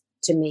this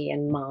to me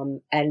and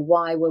Mum? And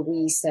why were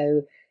we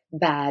so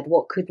bad?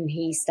 What couldn't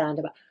he stand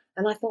about?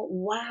 And I thought,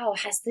 wow,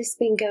 has this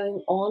been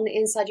going on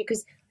inside you?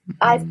 Because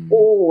I'm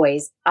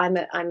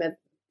a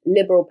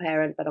liberal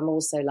parent, but I'm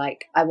also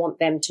like, I want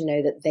them to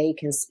know that they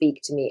can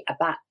speak to me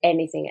about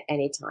anything at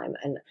any time.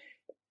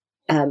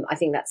 And I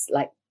think that's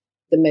like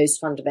the most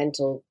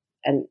fundamental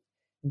and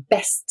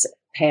best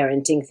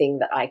parenting thing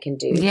that I can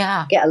do.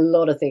 Yeah. Get a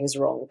lot of things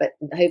wrong, but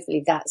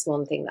hopefully that's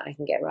one thing that I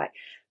can get right.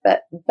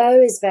 But Bo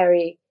is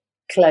very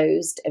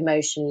closed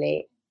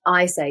emotionally.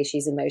 I say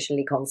she's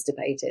emotionally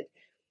constipated.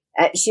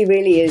 She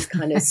really is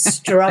kind of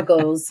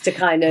struggles to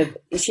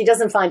she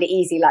doesn't find it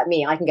easy like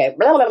me. I can go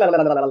blah, blah, blah,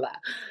 blah, blah, blah.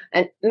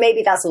 And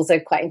maybe that's also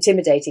quite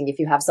intimidating if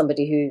you have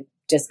somebody who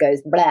just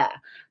goes blah.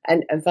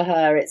 And for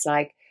her, it's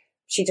like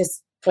she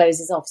just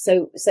closes off.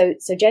 So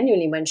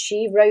genuinely, when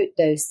she wrote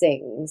those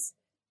things,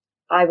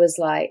 I was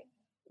like,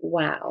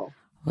 wow.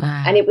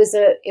 And it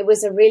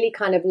was a really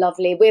kind of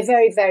lovely, we're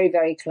very, very,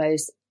 very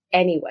close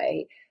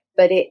anyway,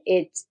 but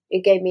it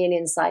gave me an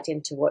insight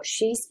into what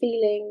she's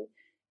feeling.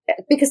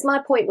 Because my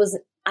point was,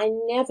 I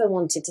never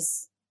wanted to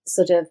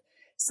sort of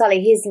sully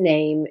his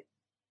name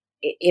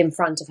in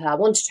front of her. I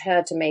wanted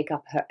her to make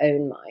up her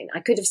own mind.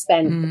 I could have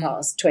spent the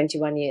past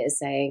 21 years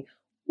saying,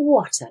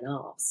 what an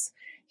arse.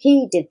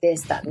 He did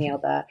this, that, and the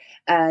other.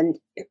 And,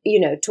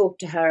 talk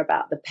to her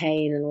about the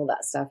pain and all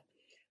that stuff.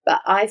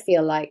 But I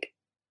feel like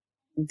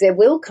there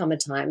will come a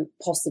time,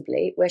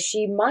 possibly, where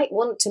she might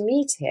want to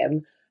meet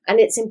him. And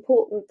it's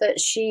important that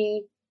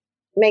she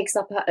makes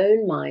up her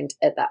own mind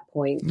at that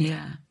point.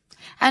 Yeah.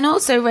 And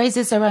also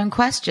raises her own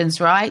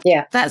questions, right?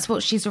 Yeah. That's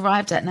what she's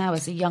arrived at now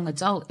as a young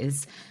adult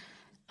is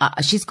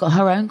she's got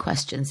her own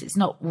questions. It's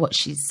not what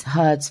she's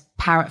heard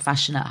parrot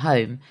fashion at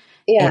home.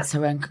 Yeah. It's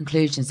her own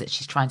conclusions that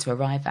she's trying to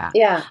arrive at.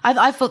 Yeah.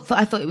 I thought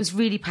it was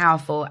really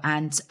powerful.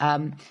 And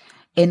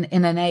in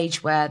an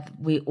age where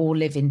we all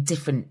live in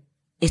different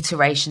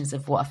iterations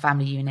of what a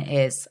family unit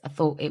is, I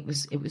thought it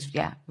was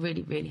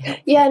really, really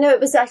helpful. Yeah, no, it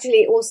was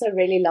actually also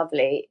really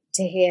lovely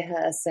to hear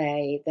her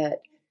say that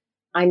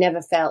I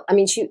never felt, I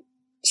mean,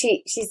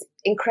 she's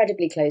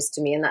incredibly close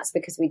to me, and that's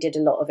because we did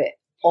a lot of it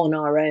on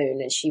our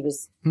own, and she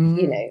was,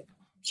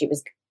 she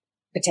was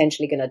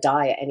potentially going to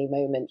die at any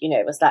moment.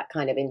 It was that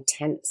kind of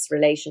intense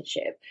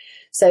relationship.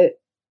 So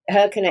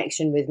her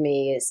connection with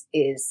me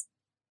is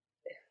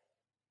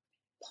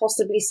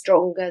possibly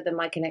stronger than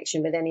my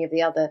connection with any of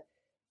the other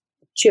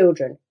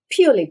children,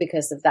 purely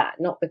because of that,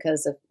 not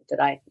because of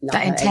that I love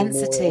that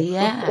intensity,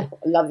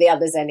 love the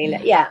others any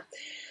less. Yeah.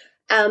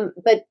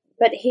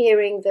 But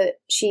hearing that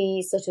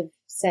she sort of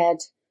said,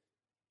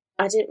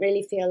 I didn't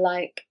really feel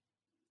like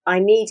I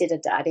needed a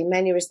dad in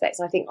many respects.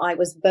 I think I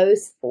was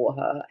both for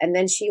her. And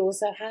then she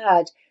also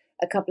had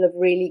a couple of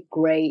really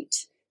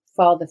great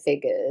father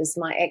figures,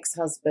 my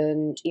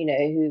ex-husband,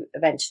 who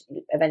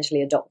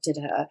eventually adopted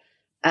her.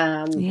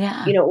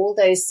 All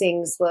those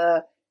things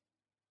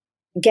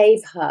gave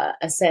her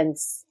a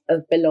sense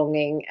of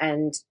belonging,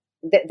 and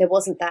there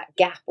wasn't that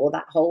gap or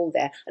that hole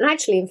there. And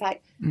actually, in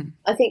fact,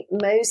 I think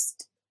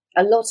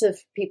a lot of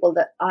people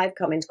that I've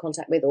come into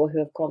contact with or who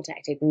have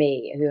contacted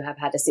me who have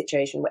had a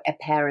situation where a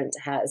parent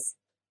has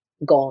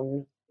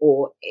gone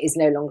or is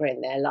no longer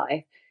in their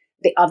life,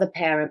 the other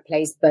parent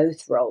plays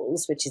both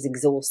roles, which is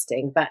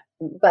exhausting, but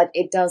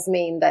it does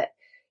mean that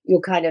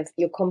you're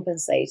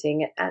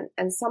compensating.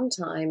 And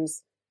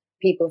sometimes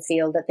people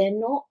feel that they're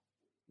not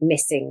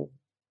missing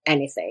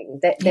anything.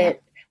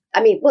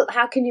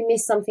 How can you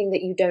miss something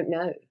that you don't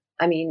know?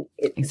 I mean,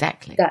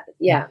 exactly.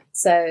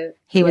 So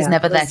he was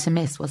never there to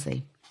miss, was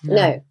he?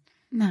 No.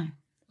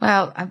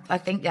 Well, I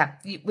think,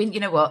 you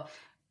know what?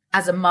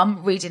 As a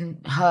mum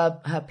reading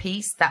her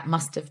piece, that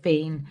must have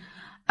been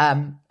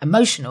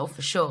emotional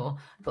for sure,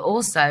 but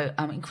also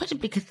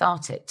incredibly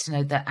cathartic to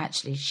know that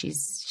actually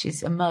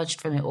she's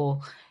emerged from it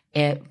all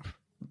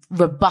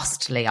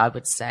robustly, I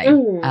would say,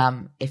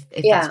 if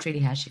that's truly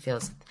how she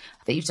feels.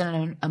 I think you've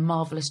done a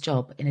marvellous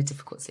job in a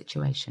difficult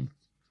situation.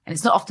 And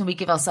it's not often we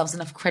give ourselves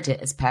enough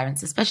credit as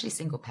parents, especially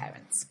single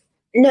parents.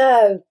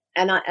 No.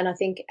 And I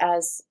think,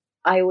 as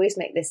I always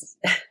make this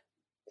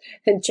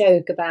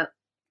joke about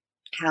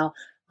how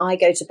I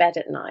go to bed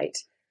at night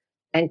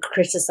and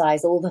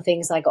criticize all the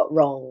things I got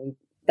wrong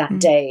that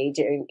day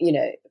during,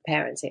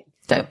 parenting.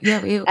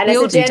 We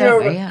all do,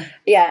 don't we?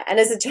 Yeah. And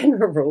as a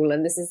general rule,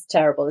 and this is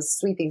terrible, this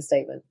sweeping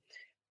statement,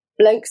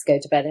 blokes go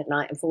to bed at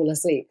night and fall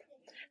asleep.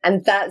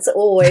 And that's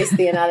always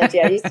the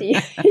analogy I used to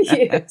use.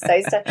 So I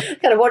used to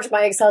kind of watch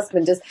my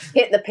ex-husband just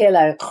hit the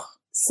pillow,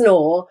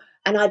 snore,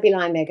 and I'd be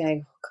lying there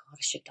going, oh God,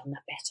 I should have done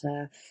that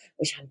better.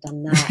 Wish I had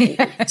done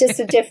that. Just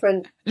a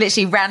different...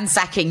 Literally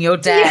ransacking your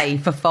day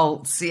for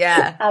faults.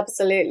 Yeah.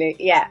 Absolutely.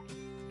 Yeah.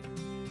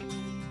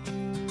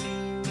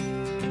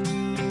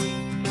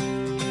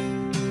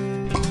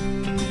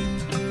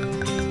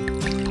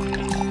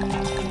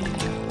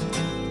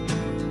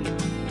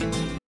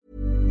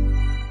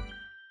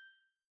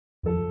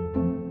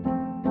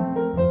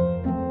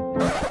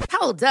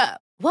 Hold up.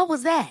 What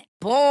was that?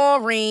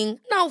 Boring.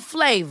 No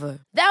flavor.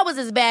 That was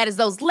as bad as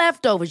those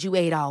leftovers you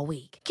ate all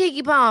week.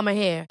 Keke Palmer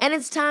here, and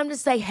it's time to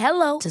say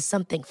hello to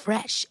something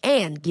fresh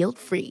and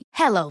guilt-free.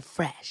 Hello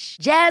Fresh.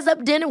 Jazz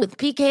up dinner with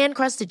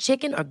pecan-crusted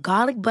chicken or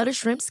garlic butter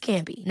shrimp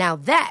scampi. Now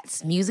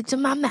that's music to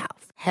my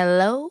mouth.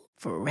 Hello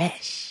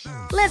Fresh.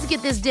 Let's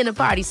get this dinner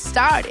party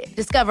started.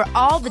 Discover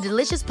all the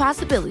delicious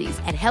possibilities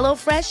at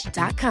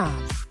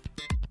hellofresh.com.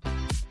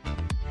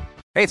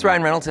 Hey, it's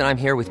Ryan Reynolds, and I'm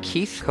here with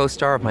Keith,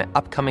 co-star of my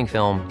upcoming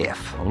film,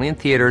 If, only in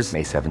theaters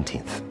May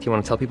 17th. Do you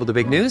want to tell people the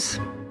big news?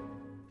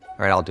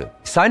 All right, I'll do it.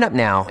 Sign up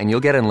now and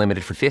you'll get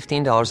unlimited for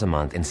 $15 a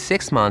month and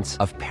 6 months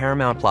of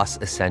Paramount Plus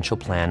Essential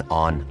Plan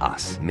on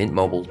us.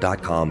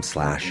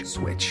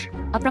 MintMobile.com/switch.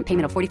 Upfront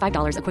payment of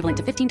 $45 equivalent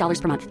to $15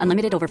 per month.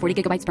 Unlimited over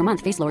 40 gigabytes per month.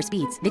 Face lower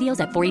speeds.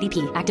 Videos at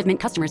 480p. Active Mint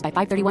customers by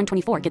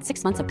 531.24 get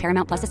 6 months of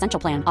Paramount Plus Essential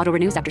Plan. Auto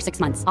renews after 6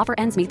 months. Offer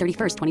ends May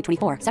 31st,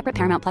 2024. Separate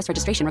Paramount Plus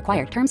registration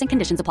required. Terms and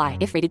conditions apply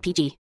if rated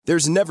PG.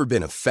 There's never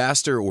been a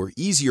faster or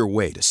easier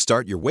way to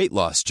start your weight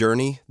loss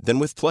journey than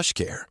with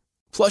PlushCare.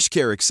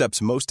 PlushCare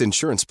accepts most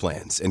insurance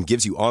plans and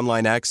gives you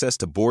online access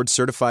to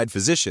board-certified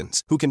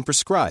physicians who can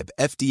prescribe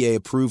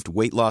FDA-approved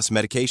weight loss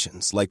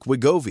medications like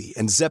Wegovy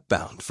and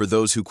Zepbound for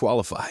those who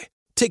qualify.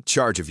 Take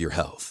charge of your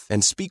health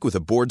and speak with a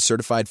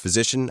board-certified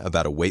physician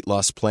about a weight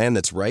loss plan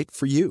that's right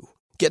for you.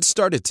 Get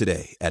started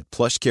today at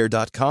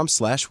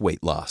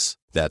plushcare.com/weight-loss.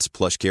 That's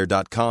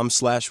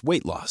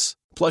plushcare.com/weight-loss.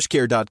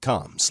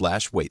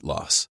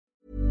 plushcare.com/weight-loss.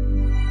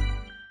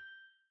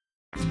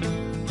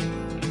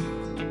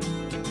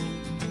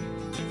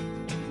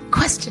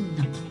 Question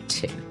number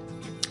 2.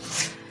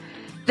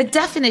 The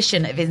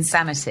definition of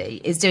insanity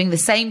is doing the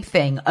same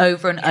thing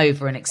over and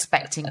over and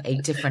expecting a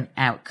different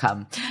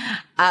outcome.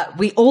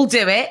 We all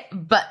do it,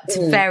 but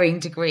to varying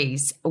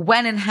degrees.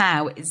 When and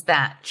how is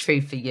that true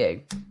for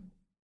you?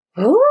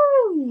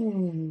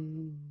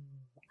 Ooh.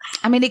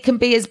 I mean, it can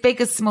be as big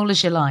as small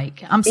as you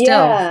like. I'm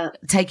still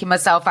taking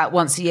myself out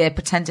once a year,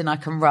 pretending I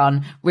can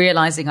run,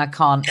 realizing I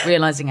can't,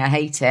 realizing I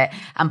hate it,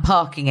 and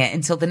parking it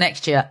until the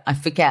next year I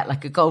forget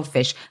like a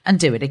goldfish and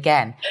do it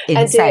again. Insane.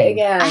 And do it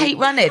again. I hate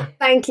running.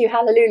 Thank you.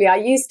 Hallelujah. I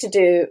used to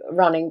do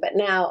running, but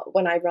now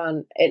when I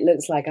run, it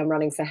looks like I'm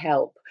running for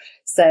help.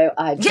 So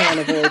I try and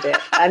avoid it.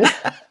 And,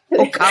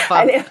 or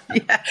cover.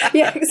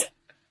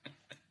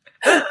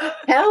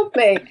 Help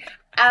me.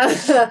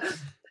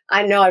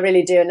 I know I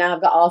really do. And now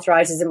I've got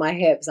arthritis in my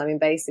hips. I mean,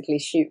 basically,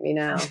 shoot me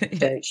now.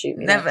 Don't shoot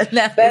me never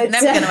now. Never going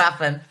to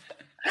happen.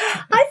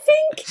 I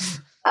think,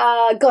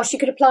 gosh, you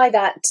could apply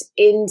that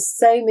in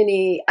so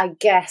many, I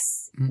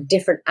guess,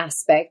 different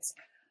aspects.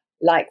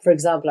 Like, for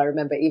example, I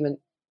remember even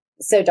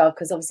so dark,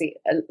 because obviously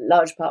a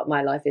large part of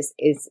my life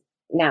is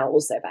now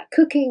also about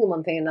cooking and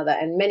one thing or another.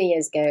 And a few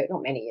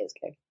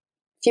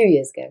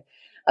years ago,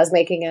 I was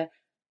making a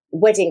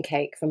wedding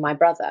cake for my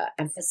brother,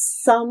 and for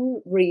some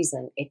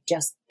reason it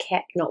just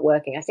kept not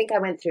working. I think I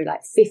went through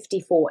like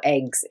 54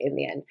 eggs in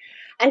the end,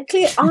 and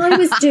I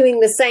was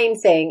doing the same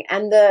thing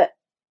and the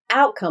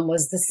outcome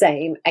was the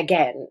same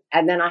again,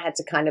 and then I had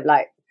to kind of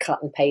like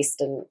cut and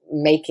paste and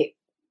make it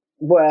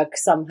work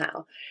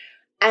somehow,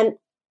 and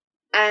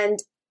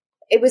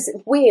it was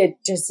weird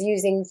just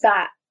using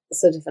that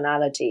sort of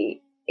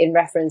analogy in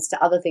reference to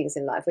other things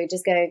in life. We're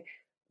just going,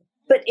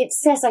 but it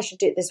says I should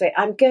do it this way.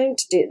 I'm going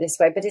to do it this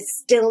way, but it's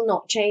still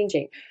not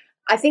changing.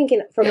 I think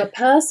from a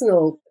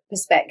personal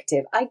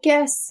perspective, I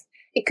guess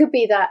it could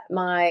be that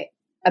my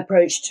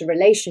approach to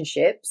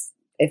relationships,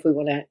 if we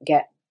want to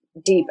get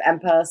deep and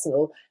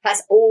personal,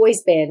 has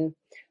always been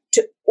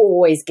to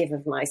always give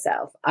of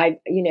myself. I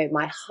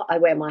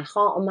wear my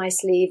heart on my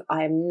sleeve.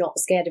 I am not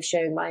scared of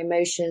showing my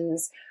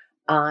emotions.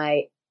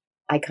 I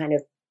kind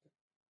of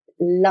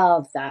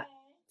love that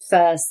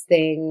first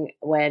thing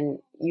when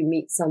you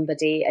meet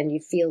somebody and you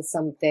feel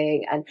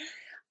something and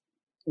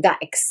that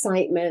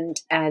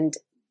excitement, and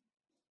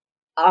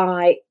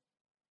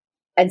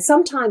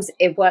sometimes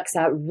it works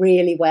out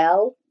really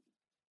well.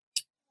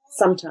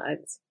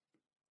 Sometimes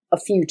a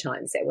few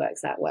times it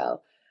works out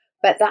well.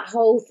 But that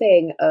whole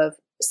thing of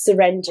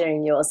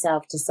surrendering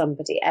yourself to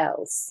somebody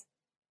else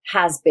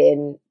has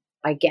been,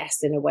 I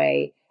guess, in a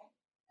way,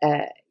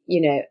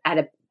 you know, at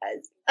a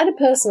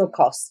personal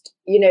cost.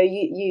 You know,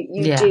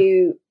 you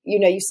do, you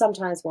know, you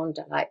sometimes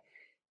wonder, like,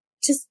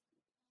 just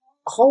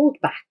hold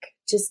back,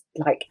 just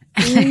like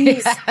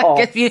ease off.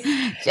 Have you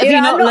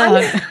not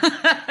learned?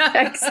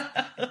 I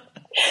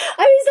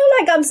mean, it's not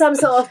like I'm some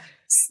sort of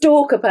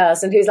stalker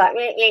person who's like,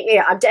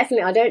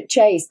 I don't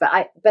chase,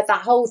 but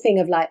that whole thing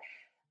of like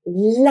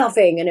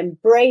loving and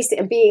embracing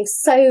and being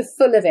so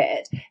full of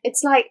it,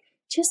 it's like,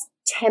 just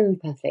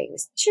temper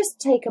things, just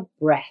take a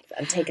breath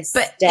and take a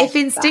step But if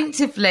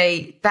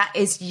instinctively that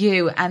is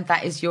you and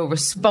that is your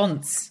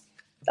response,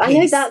 I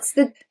know that's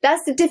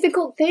the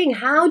difficult thing.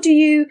 How do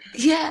you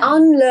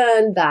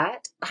unlearn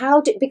that?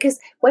 Because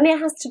when it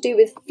has to do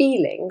with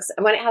feelings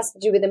and when it has to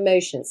do with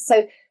emotions,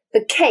 so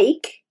the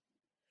cake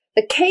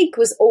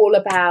was all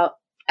about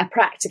a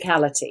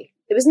practicality.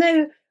 There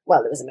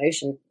was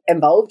emotion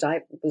involved.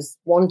 I was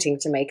wanting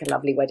to make a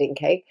lovely wedding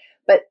cake,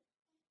 but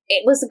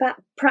it was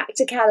about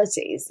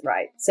practicalities,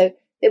 right? So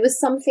there was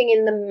something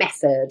in the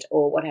method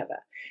or whatever.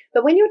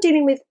 But when you're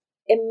dealing with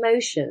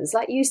emotions,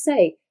 like you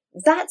say,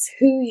 that's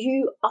who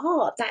you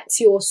are. That's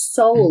your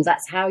soul.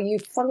 That's how you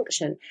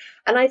function.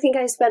 And I think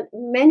I spent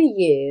many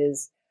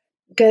years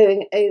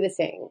going over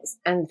things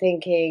and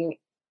thinking,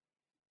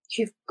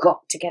 you've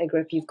got to get a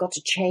grip. You've got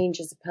to change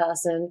as a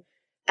person.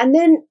 And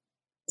then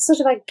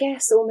sort of, I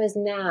guess, almost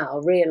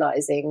now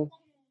realizing,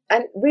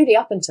 and really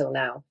up until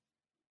now,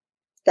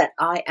 that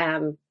I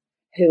am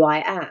who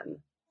I am.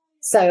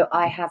 So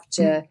I have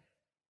to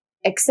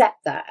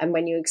accept that. And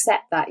when you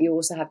accept that, you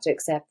also have to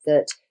accept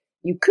that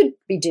you could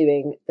be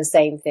doing the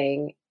same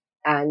thing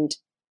and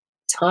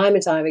time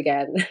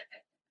again,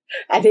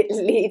 and it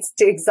leads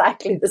to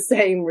exactly the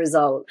same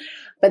result.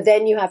 But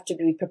then you have to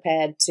be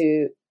prepared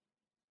to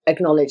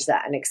acknowledge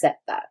that and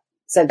accept that.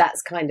 So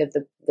that's kind of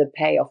the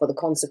payoff or the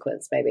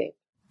consequence, maybe.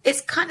 It's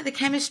kind of the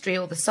chemistry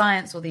or the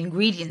science or the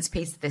ingredients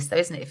piece of this, though,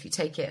 isn't it? If you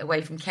take it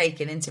away from cake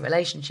and into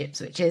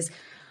relationships, which is,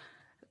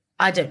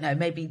 I don't know,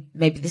 maybe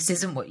this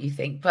isn't what you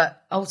think,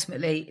 but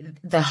ultimately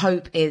the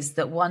hope is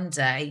that one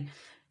day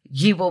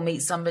you will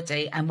meet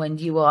somebody, and when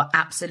you are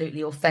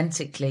absolutely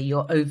authentically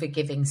your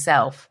overgiving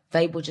self,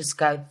 they will just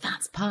go,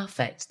 that's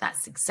perfect.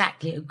 That's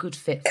exactly a good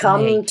fit for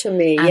me. Come to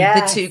me, and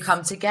yes. the two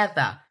come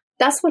together.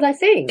 That's what I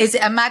think. Is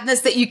it a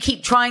madness that you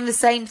keep trying the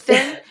same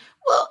thing?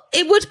 Well,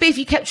 it would be if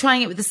you kept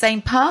trying it with the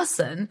same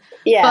person.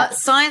 Yeah. But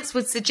science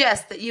would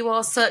suggest that you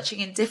are searching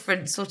in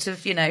different sort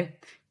of, you know,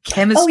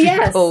 chemistry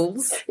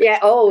pools. Yeah.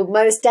 Oh,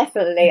 most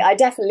definitely. I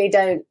definitely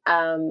don't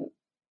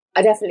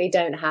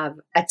have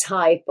a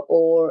type,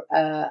 or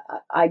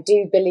I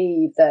do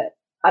believe that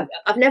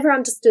I've never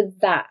understood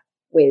that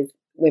with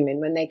women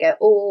when they go,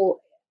 oh,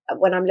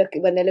 when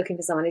they're looking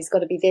for someone who's got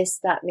to be this,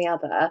 that, and the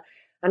other.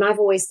 And I've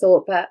always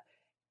thought, but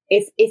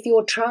if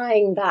you're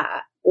trying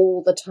that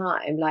all the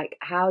time, like,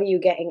 how are you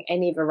getting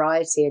any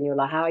variety in your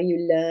life? How are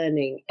you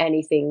learning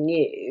anything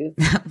new?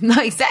 No,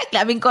 exactly.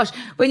 I mean, gosh,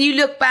 when you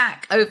look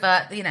back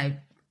over, you know,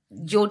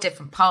 your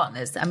different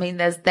partners, I mean,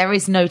 there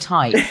is no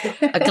type.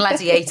 A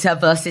gladiator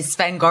versus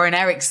Sven-Goran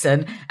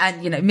Eriksson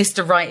and, you know,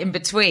 Mr. Right in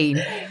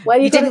between. Well,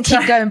 you didn't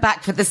keep going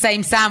back for the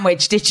same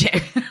sandwich, did you?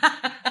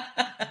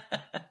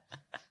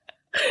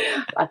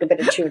 Like a bit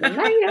of tuna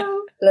mayo,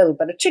 a little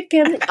bit of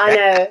chicken. I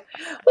know.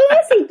 Well,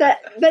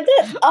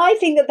 I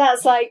think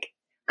that's like,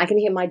 I can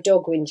hear my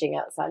dog whinging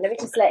outside. Let me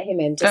just let him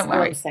in. Just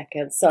 1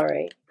 second.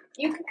 Sorry.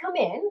 You can come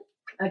in,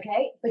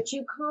 okay? But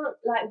you can't,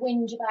 like,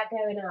 whinge about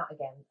going out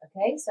again,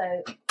 okay?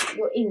 So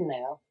you're in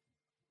now.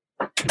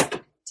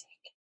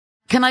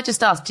 Can I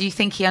just ask, do you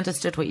think he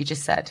understood what you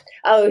just said?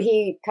 Oh,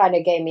 he kind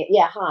of gave me,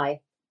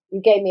 hi.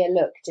 You gave me a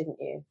look, didn't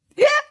you?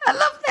 Yeah, I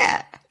love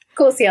that. Of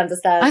course he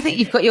understands. I think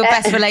you've got your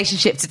best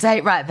relationship to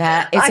date right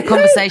there. It's a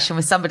conversation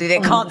with somebody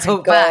that can't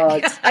talk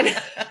back.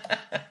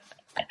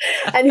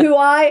 And who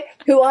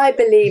I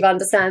believe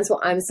understands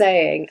what I'm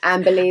saying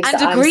and believes and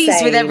that agrees I'm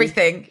saying, with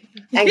everything.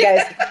 And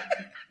goes,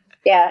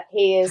 yeah,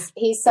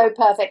 he's so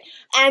perfect.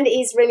 And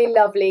he's really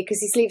lovely because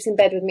he sleeps in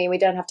bed with me and we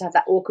don't have to have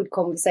that awkward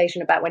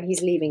conversation about when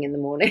he's leaving in the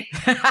morning.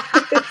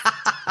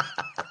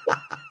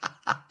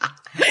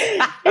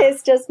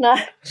 It's just not.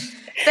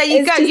 There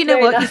you go. You know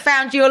what? Nice. You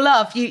found your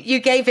love. You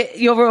gave it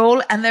your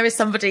all, and there is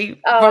somebody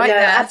right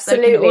there.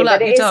 Absolutely,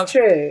 but it is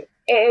true.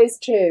 It is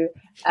true.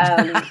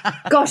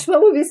 Gosh,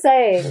 what were we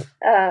saying?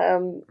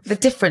 The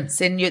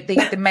difference in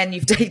the men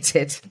you've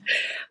dated.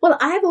 Well,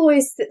 I've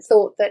always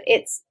thought that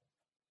it's.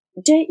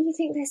 Don't you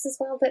think this as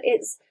well? That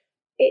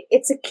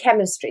it's a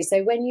chemistry.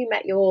 So when you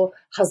met your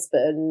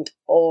husband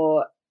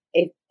or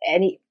if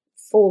any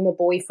former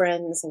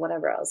boyfriends or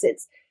whatever else,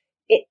 it's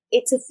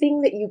a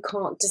thing that you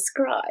can't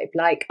describe.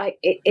 Like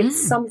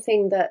it's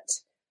something that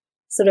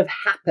sort of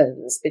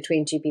happens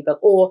between two people.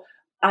 Or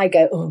I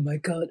go, oh my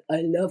God,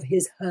 I love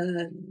his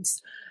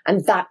hands.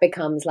 And that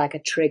becomes like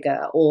a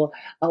trigger. Or,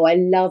 oh, I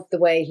love the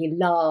way he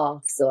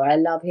laughs, or I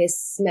love his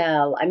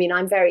smell. I mean,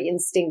 I'm very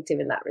instinctive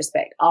in that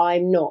respect.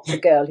 I'm not the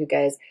girl who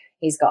goes,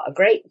 He's got a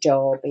great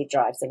job. He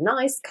drives a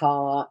nice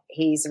car.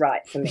 He's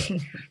right for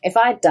me. If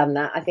I'd done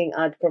that, I think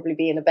I'd probably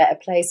be in a better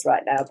place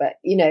right now. But,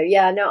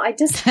 I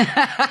just...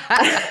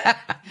 Yeah,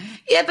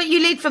 but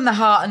you lead from the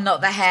heart and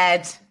not the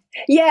head.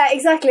 Yeah,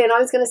 exactly. And I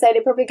was going to say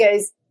it probably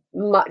goes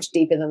much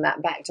deeper than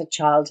that, back to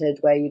childhood,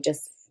 where you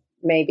just,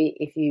 maybe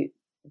if you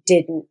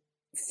didn't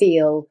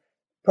feel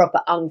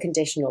proper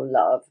unconditional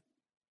love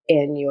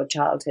in your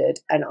childhood,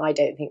 and I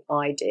don't think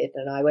I did,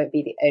 and I won't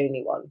be the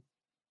only one.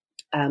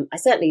 I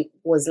certainly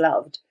was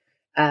loved,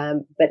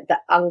 but the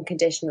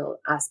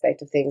unconditional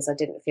aspect of things I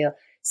didn't feel.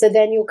 So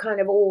then you're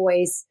kind of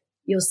always,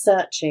 you're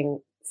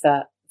searching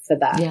for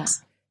that.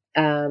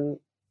 Yeah.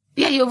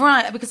 Yeah, you're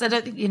right, because I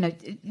don't think,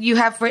 you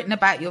have written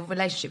about your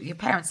relationship with your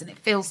parents, and it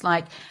feels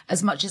like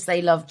as much as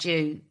they loved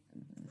you,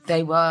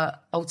 they were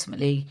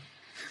ultimately,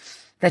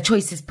 their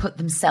choices put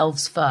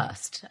themselves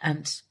first.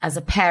 And as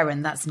a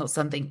parent, that's not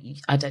something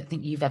I don't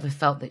think you've ever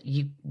felt that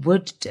you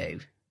would do.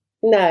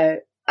 No,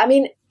 I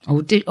mean...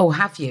 Or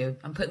have you?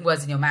 I'm putting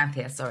words in your mouth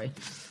here, sorry.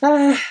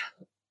 Well,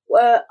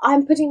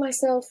 I'm putting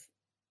myself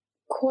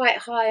quite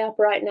high up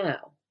right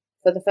now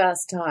for the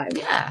first time.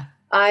 Yeah.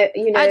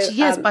 Actually,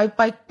 yes,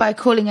 by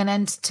calling an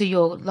end to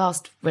your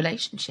last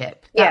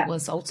relationship. That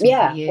was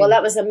ultimately you. Well,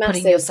 that was a massive...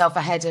 putting yourself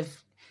ahead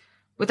of...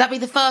 Would that be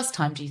the first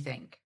time, do you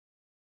think?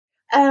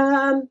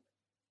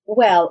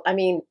 Well, I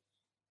mean,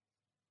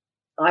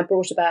 I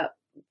brought about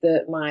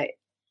my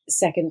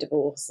second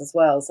divorce as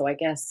well, so I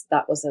guess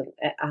that was an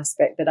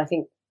aspect, but I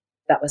think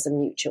that was a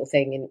mutual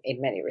thing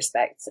in many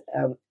respects.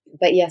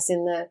 But yes,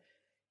 in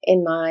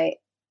my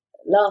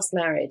last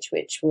marriage,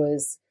 which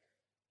was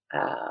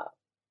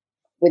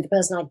with the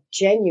person I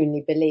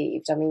genuinely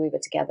believed, I mean, we were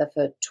together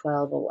for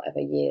 12 or whatever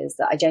years,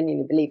 that I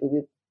genuinely believed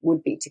we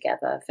would be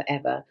together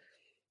forever.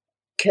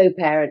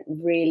 Co-parent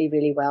really,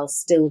 really well,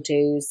 still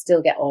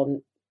get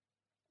on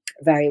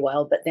very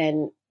well, but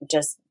then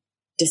just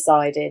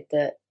decided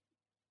that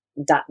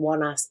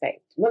one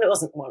aspect, well, it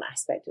wasn't one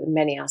aspect, it was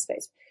many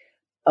aspects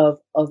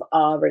of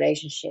our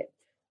relationship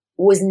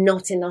was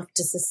not enough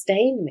to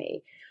sustain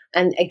me.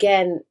 And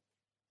again,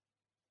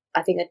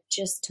 I think I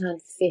just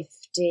turned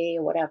 50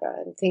 or whatever,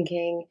 and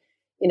thinking,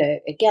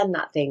 again,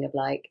 that thing of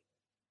like,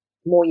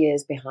 more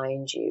years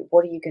behind you,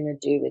 what are you going to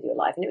do with your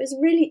life? And it was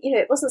really,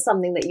 it wasn't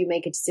something that you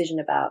make a decision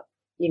about,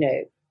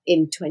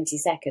 in 20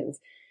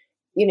 seconds.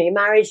 Your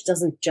marriage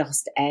doesn't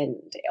just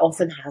end. It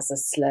often has a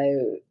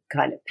slow,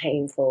 kind of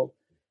painful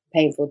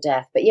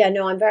death. But yeah,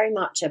 no, I'm very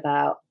much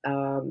about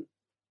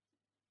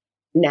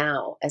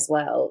now as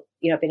well.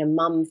 I've been a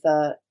mum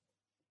for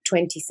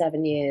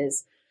 27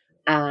 years,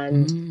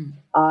 and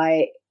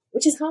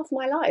which is half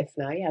my life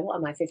now. Yeah, what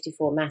am I,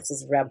 54? Maths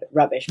is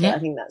rubbish, but I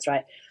think that's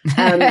right.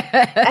 And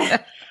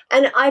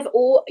I've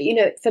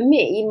for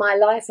me, my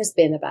life has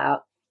been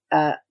about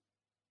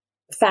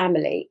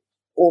family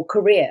or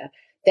career.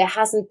 There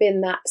hasn't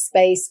been that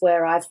space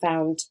where I've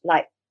found,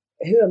 like,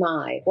 who am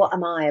I? What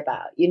am I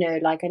about?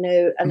 Like, I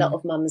know a lot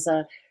of mums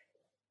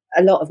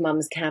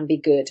can be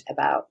good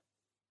about,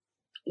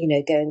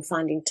 going,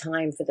 finding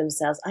time for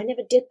themselves. I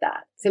never did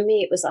that. For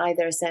me, it was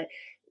either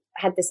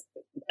had this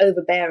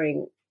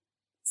overbearing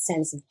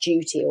sense of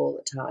duty all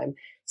the time.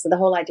 So the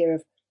whole idea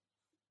of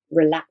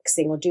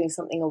relaxing or doing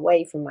something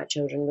away from my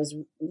children was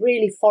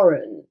really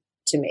foreign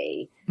to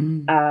me.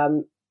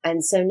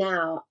 And so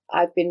now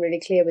I've been really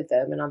clear with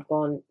them, and I've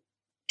gone,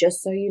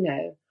 just so you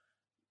know,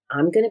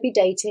 I'm going to be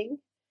dating.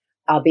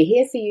 I'll be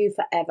here for you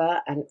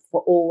forever and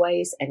for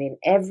always and in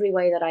every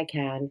way that I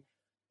can.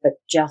 But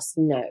just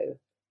know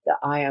that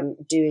I am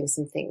doing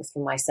some things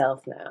for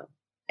myself now.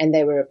 And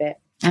they were a bit.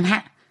 And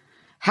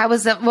how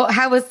was that?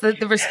 How was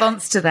the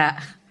response to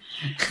that?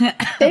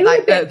 They were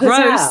like, a bit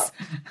gross.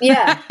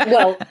 Yeah.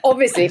 Well,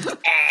 obviously,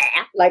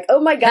 like, oh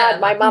my God,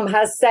 my mum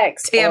has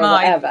sex TMI. Or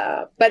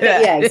whatever. But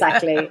yeah,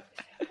 exactly.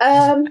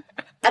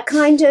 A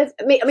kind of,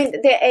 I mean,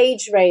 the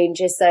age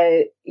range is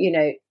so,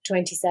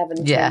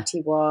 27,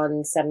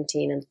 21,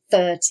 17 and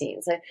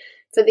 13. So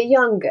for the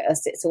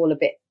youngest, it's all a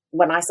bit,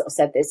 when I sort of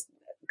said this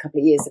a couple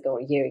of years ago, or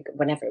a year ago,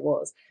 whenever it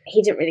was,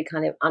 he didn't really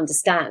kind of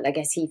understand. I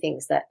guess he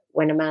thinks that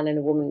when a man and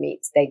a woman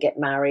meet, they get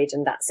married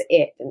and that's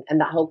it.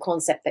 And that whole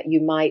concept that you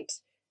might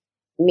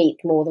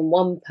meet more than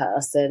one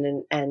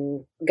person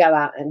and go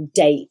out and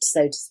date,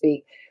 so to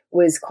speak,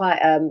 was quite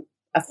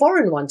a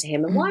foreign one to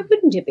him. And why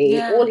wouldn't it be?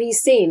 Yeah. All he's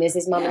seen is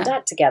his mum and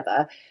dad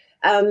together.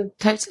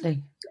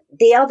 Totally.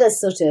 The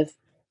others sort of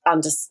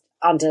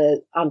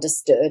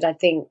understood. I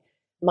think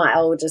my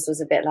oldest was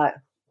a bit like,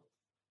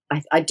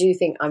 I do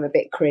think I'm a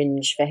bit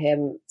cringe for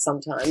him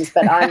sometimes,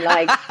 but I'm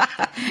like,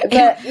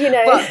 but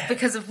what,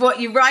 because of what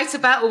you write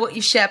about or what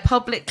you share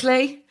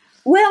publicly?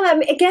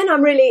 Well, again,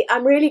 I'm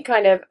really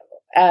kind of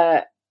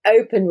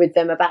open with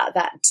them about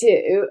that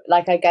too.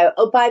 Like I go,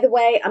 oh, by the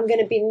way, I'm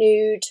going to be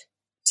nude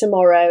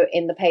tomorrow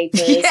in the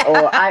papers,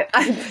 or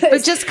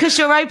but just because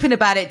you're open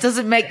about it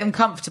doesn't make them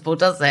comfortable,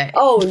 does it?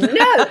 Oh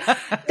no,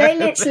 they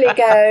literally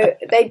go,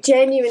 they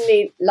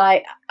genuinely,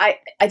 like, I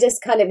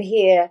just kind of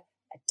hear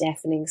a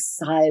deafening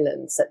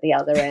silence at the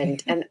other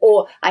end,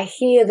 or I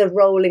hear the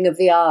rolling of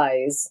the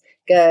eyes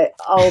go,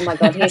 oh my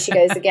God, here she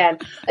goes again.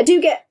 I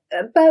do get,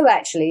 Bo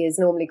actually is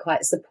normally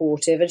quite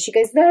supportive, and she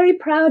goes, very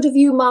proud of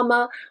you,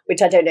 Mama,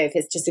 which I don't know if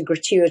it's just a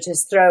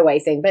gratuitous throwaway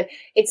thing, but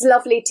it's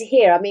lovely to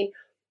hear. I mean,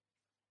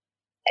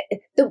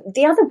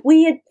 the other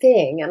weird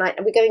thing, and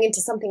we're going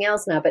into something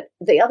else now, but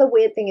the other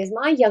weird thing is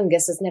my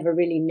youngest has never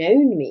really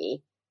known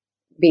me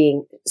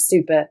being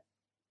super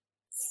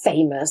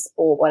famous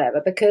or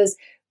whatever, because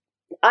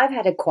I've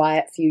had a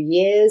quiet few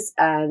years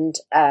and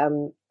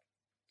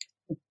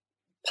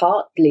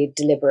partly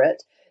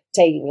deliberate,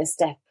 taking a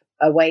step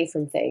away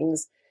from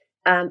things.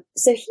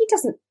 So he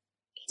doesn't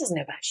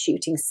know about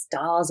shooting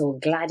stars or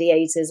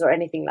gladiators or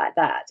anything like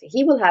that.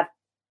 He will have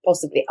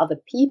possibly other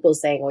people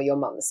saying, oh, your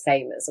mum's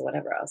famous or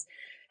whatever else.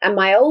 And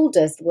my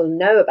oldest will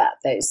know about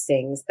those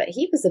things, but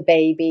he was a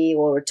baby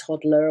or a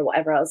toddler or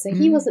whatever else. So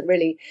he wasn't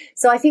really.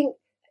 So I think,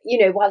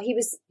 while he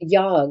was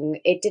young,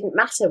 it didn't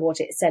matter what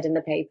it said in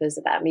the papers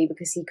about me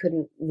because he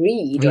couldn't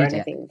read or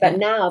anything. But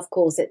now, of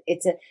course,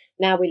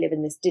 now we live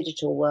in this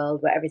digital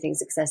world where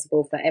everything's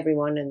accessible for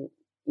everyone and,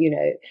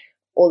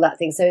 all that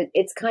thing. So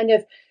it's kind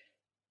of,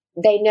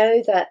 they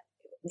know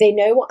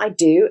what I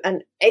do.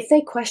 And if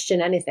they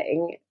question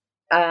anything,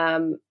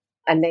 and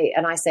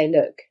I say,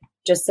 look,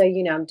 just so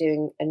you know, I'm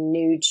doing a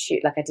nude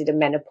shoot, like I did a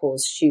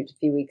menopause shoot a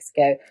few weeks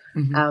ago.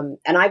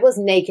 And I was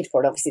naked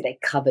for it. Obviously they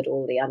covered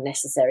all the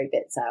unnecessary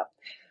bits out,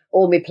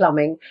 all my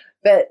plumbing.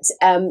 But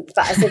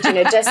I said,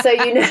 just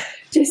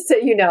so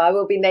you know, I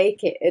will be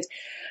naked.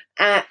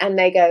 And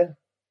they go,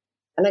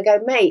 and I go,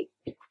 mate,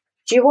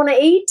 do you want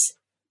to eat?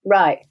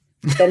 Right.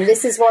 Then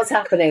this is what's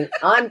happening.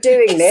 I'm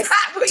doing this. Is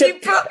that what you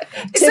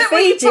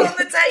put on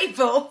the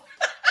table?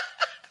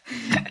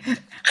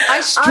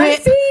 I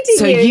strip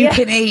so you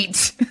can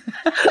eat.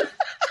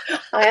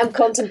 I am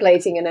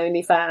contemplating an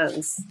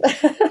OnlyFans.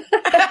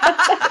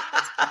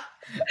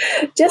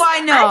 Why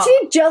not?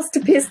 Actually, just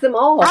to piss them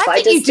off.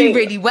 I think you do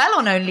really well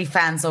on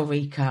OnlyFans,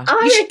 Ulrika.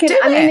 I reckon.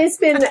 I mean, it's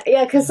been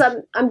because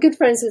I'm good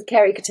friends with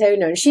Kerry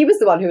Katona, and she was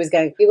the one who was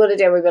going, "You got to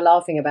do." We were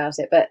laughing about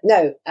it, but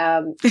no,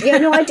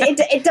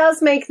 it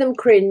does make them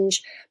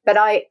cringe. But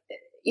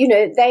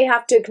they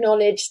have to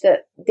acknowledge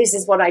that this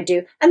is what I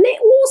do, and they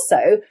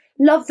also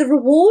love the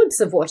rewards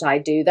of what I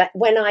do, that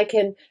when I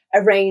can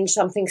arrange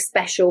something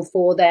special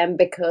for them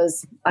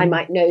because I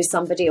might know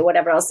somebody or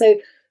whatever else. So,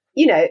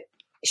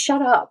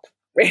 shut up.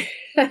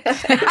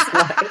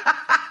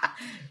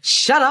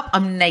 Shut up,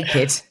 I'm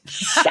naked.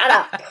 Shut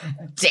up.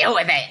 Deal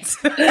with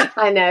it.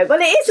 I know, but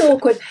it is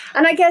awkward.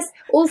 And I guess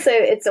also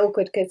it's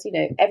awkward because,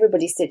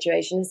 everybody's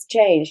situation has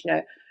changed.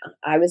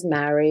 I was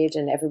married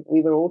and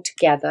we were all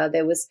together.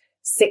 There was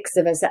 6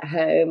 of us at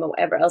home or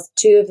whatever else.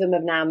 2 of them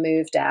have now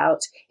moved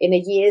out. In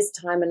a year's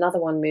time, another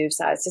one moves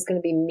out. It's just going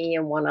to be me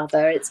and one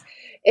other. It's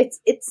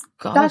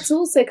that's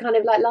also kind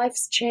of like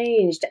life's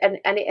changed and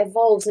it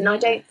evolves. And I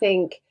don't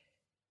think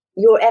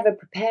you're ever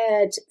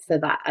prepared for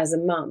that as a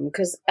mum,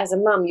 because as a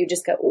mum, you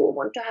just go, oh, I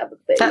want to have a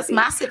baby. That's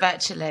massive,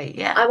 actually.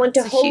 Yeah. I want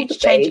to hold huge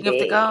the baby. Changing of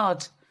the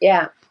guard.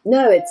 Yeah.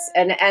 No, it's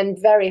and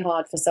very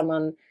hard for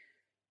someone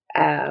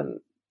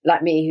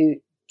like me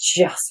who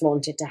just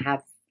wanted to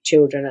have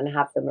children and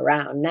have them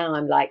around. Now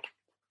I'm like,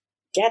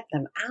 get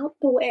them out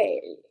the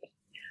way,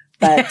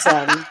 but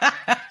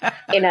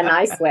in a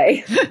nice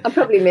way. I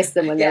probably miss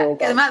them when they're all gone.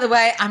 Get them out of the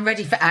way. I'm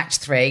ready for Act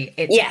 3.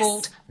 It's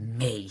called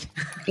Me.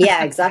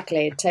 Yeah,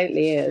 exactly. It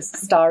totally is.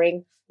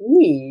 Starring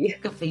me.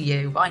 Good for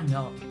you. Why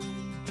not?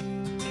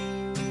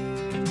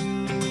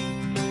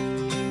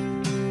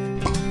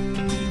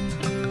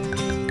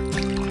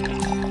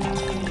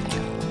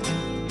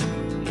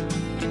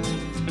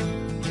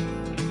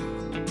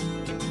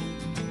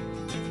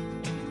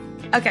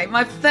 Okay,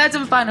 my third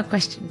and final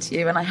question to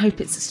you, and I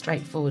hope it's a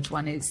straightforward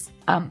one, is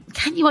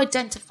can you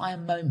identify a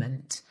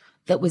moment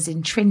that was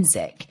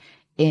intrinsic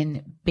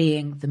in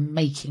being the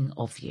making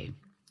of you?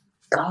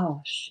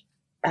 Gosh.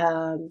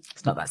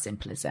 It's not that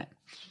simple, is it?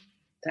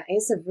 That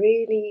is a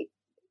really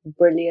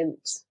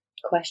brilliant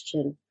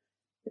question.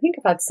 I think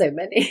I've had so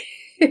many.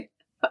 I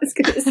was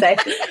going to say,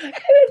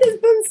 there's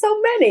been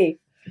so many.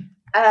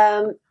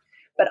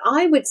 But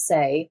I would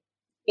say,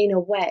 in a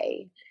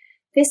way,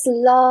 this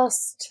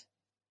last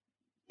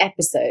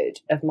episode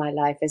of my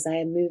life as I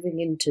am moving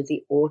into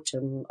the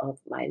autumn of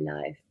my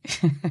life,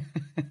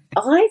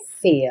 I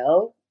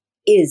feel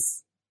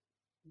is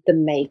the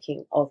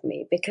making of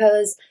me,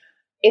 because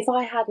if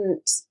I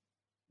hadn't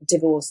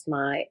divorced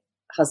my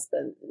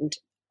husband,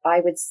 I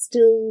would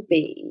still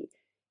be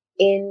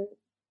in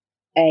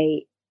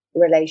a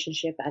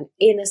relationship and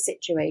in a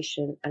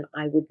situation, and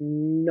I would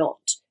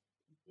not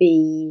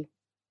be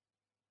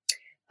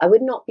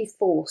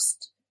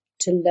forced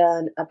to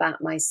learn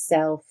about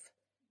myself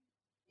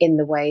in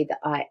the way that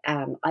I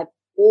am. I've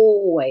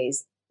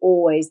always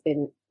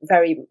been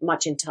very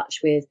much in touch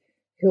with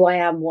who I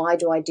am, why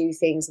do I do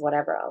things,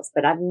 whatever else,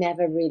 but I've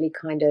never really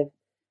kind of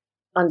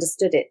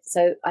understood it.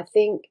 So I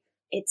think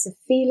it's a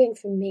feeling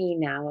for me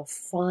now of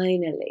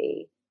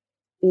finally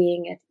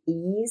being at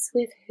ease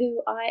with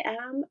who I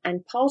am.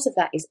 And part of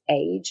that is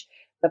age,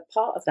 but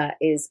part of that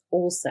is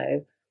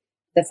also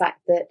the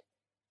fact that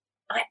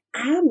I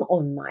am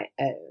on my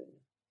own.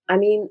 I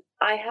mean,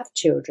 I have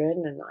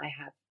children and I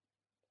have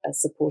a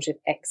supportive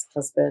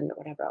ex-husband or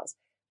whatever else.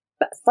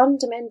 But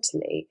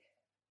fundamentally,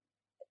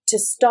 to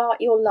start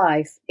your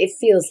life, it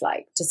feels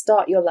like to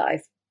start your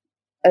life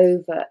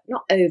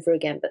not over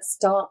again, but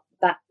start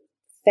that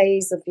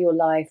phase of your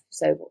life.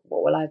 So,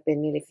 well, I've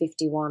been nearly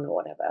 51 or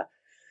whatever,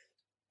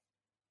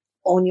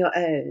 on your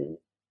own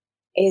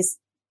is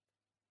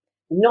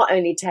not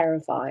only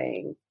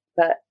terrifying,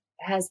 but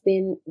has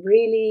been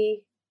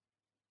really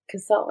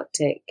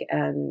cathartic.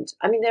 And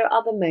I mean, there are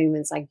other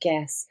moments, I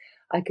guess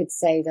I could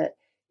say that,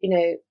 you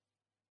know,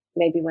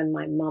 maybe when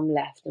my mum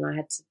left and I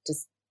had to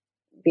just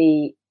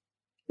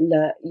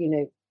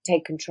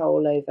take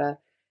control over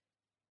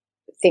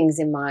things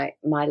in my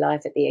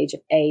life at the age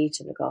of 8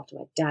 and look after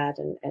my dad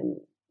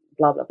and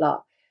blah, blah,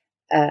 blah.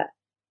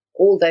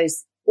 All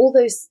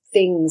those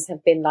things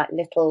have been like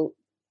little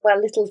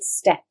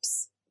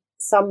steps,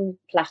 some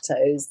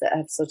plateaus that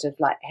have sort of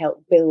like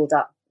helped build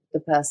up the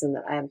person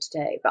that I am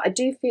today. But I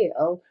do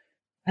feel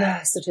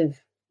sort of,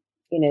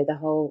 you know, the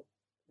whole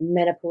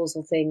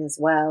menopausal thing as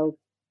well.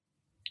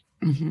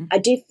 Mm-hmm. I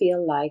do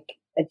feel like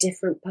a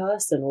different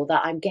person, or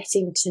that I'm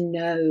getting to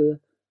know,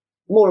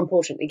 more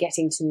importantly,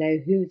 getting to know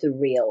who the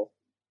real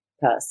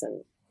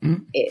person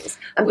is.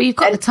 Well, you've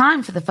got the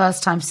time for the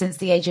first time since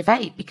the age of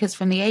 8, because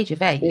from the age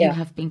of 8, you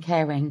have been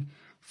caring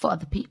for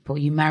other people.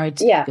 You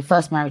married, your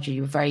first marriage,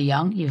 you were very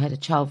young. You had a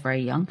child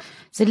very young.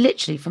 So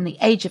literally from the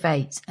age of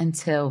 8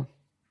 until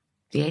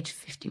the age of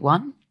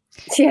 51,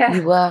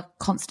 you were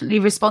constantly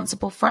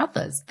responsible for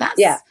others.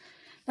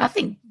 I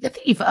think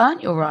you've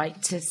earned your right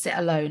to sit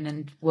alone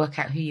and work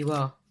out who you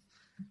are.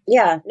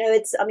 Yeah, no,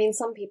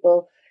 some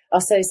people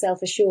are so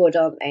self-assured,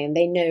 aren't they? And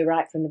they know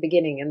right from the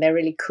beginning, and they're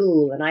really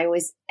cool. And I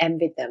always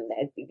envied them.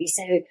 They'd be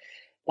so,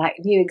 like,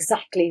 knew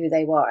exactly who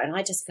they were. And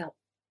I just felt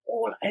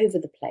all over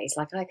the place.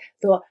 Like, I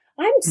thought,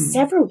 I'm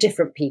several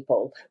different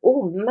people,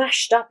 all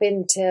mashed up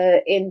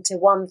into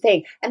one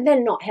thing. And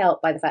then not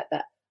helped by the fact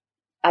that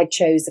I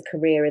chose a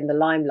career in the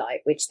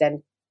limelight, which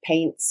then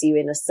paints you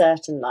in a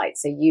certain light.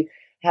 So you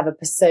have a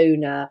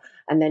persona,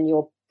 and then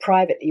you're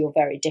privately, you're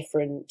very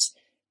different.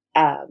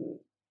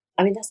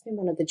 I mean, that's been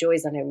one of the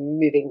joys. I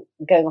know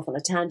going off on a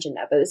tangent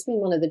now, but it's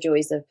been one of the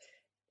joys of,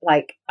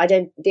 like,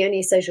 the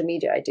only social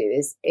media I do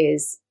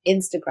is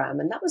Instagram.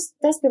 And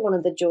that's been one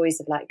of the joys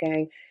of, like,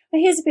 going, oh,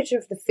 here's a picture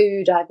of the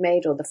food I've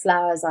made or the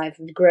flowers I've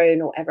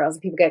grown or whatever else.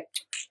 And people go,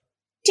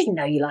 didn't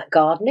know you like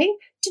gardening,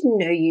 didn't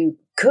know you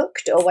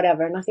cooked or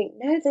whatever. And I think,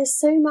 no, there's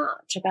so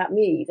much about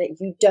me that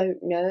you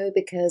don't know,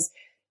 because,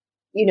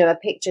 you know, a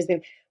picture's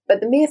been, but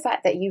the mere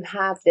fact that you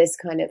have this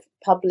kind of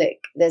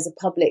there's a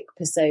public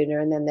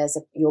persona and then there's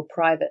your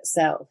private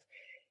self,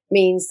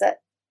 means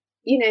that,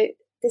 you know,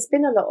 there's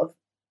been a lot of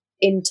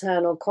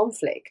internal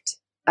conflict.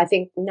 I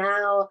think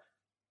now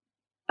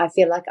I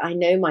feel like I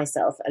know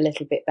myself a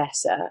little bit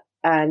better.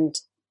 And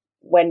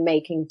when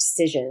making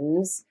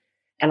decisions,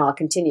 and I'll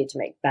continue to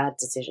make bad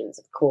decisions,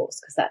 of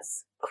course, because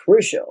that's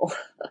crucial.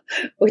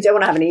 We don't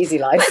want to have an easy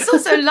life. But it's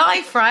also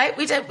life, right?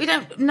 We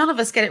don't, none of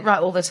us get it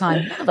right all the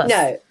time. None of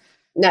us.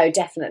 No,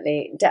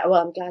 definitely. Well,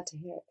 I'm glad to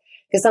hear it.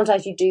 Because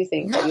sometimes you do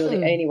think that you're the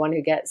only one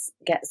who gets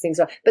things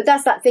right. But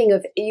that's that thing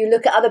of, you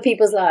look at other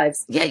people's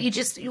lives. Yeah, you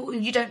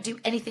don't do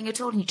anything at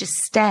all, and you just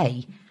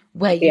stay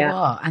where you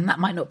are. And that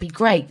might not be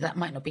great. That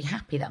might not be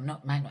happy. That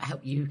might not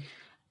help you,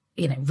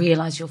 you know,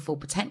 realize your full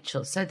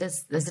potential. So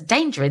there's a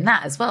danger in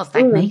that as well,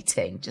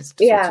 stagnating. Just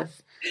sort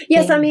of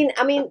yes, being...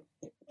 I mean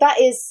that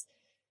is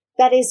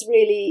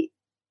really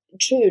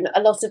true.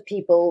 A lot of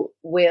people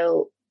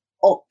will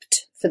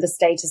opt for the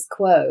status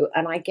quo,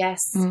 and I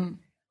guess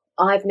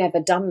I've never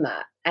done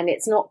that. And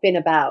it's not been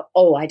about,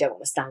 oh, I don't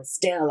want to stand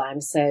still,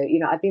 I'm so, you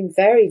know, I've been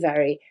very,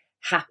 very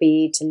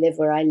happy to live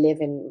where I live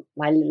in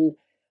my little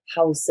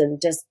house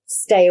and just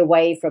stay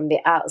away from the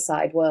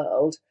outside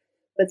world.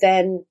 But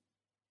then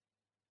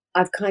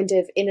I've kind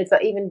of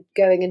even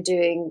going and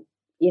doing,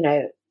 you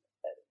know,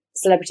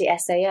 Celebrity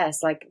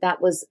SAS, like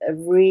that was a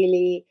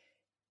really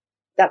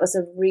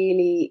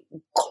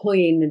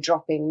coin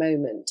dropping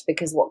moment,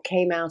 because what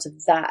came out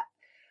of that,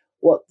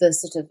 what the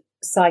sort of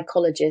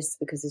psychologists,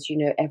 because as you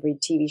know, every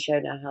TV show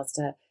now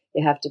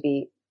you have to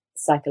be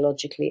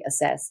psychologically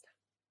assessed.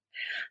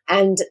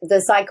 And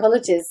the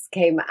psychologists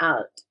came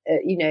out,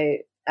 you know,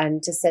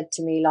 and just said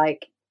to me,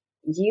 like,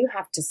 you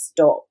have to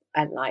stop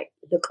and like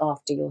look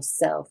after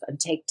yourself and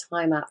take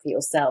time out for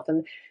yourself.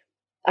 And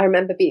I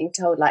remember being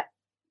told, like,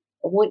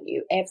 I want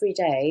you every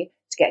day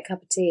to get a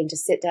cup of tea and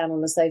just sit down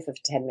on the sofa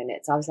for 10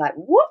 minutes. I was like,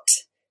 what?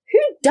 Who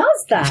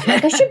does that?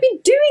 Like, I should be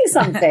doing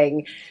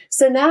something.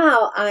 So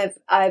now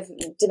I've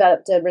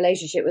developed a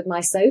relationship with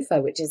my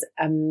sofa, which is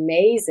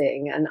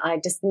amazing. And I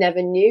just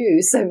never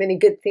knew so many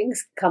good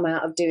things come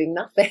out of doing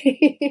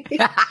nothing.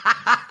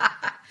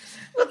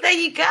 Well, there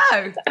you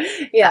go.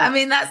 Yeah. I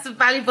mean, that's a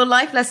valuable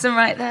life lesson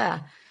right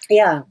there.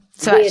 Yeah.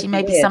 So actually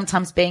maybe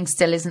sometimes being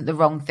still isn't the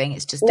wrong thing.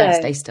 It's just don't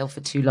stay still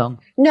for too long.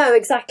 No,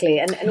 exactly.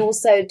 And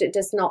also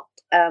just not,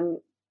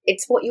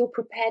 it's what you're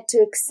prepared to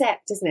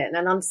accept, isn't it?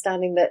 And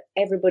understanding that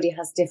everybody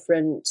has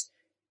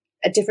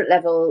a different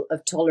level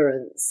of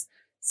tolerance.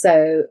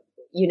 So,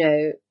 you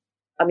know,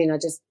 I mean, I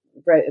just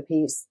wrote a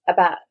piece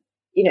about,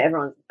 you know,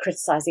 everyone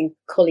criticising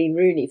Colleen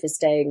Rooney for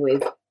staying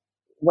with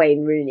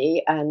Wayne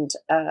Rooney. And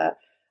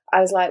I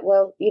was like,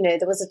 well, you know,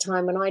 there was a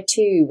time when I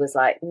too was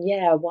like,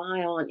 yeah,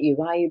 why aren't you?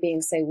 Why are you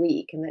being so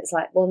weak? And it's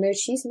like, well, no,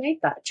 she's made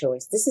that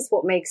choice. This is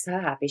what makes her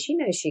happy. She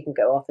knows she can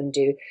go off and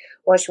do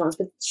what she wants,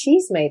 but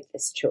she's made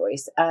this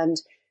choice. And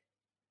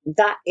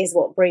that is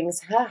what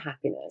brings her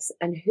happiness.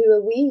 And who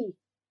are we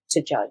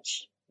to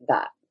judge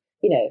that?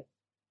 You know,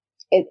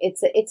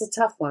 it's a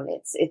tough one.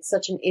 It's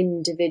such an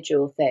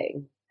individual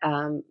thing.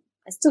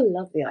 I still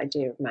love the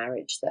idea of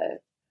marriage, though.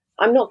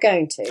 I'm not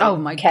going to. Oh,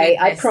 my okay,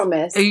 goodness. I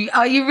promise.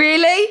 Are you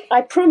really?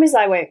 I promise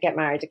I won't get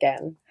married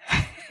again.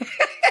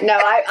 No,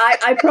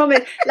 I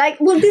promise. Like,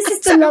 well, this is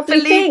the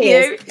lovely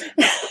thing.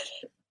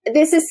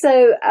 This is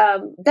so,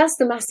 that's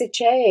the massive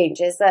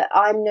change, is that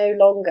I'm no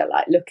longer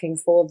like looking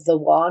for the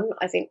one.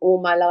 I think all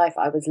my life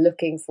I was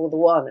looking for the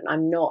one, and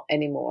I'm not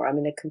anymore. I'm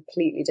in a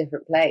completely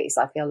different place.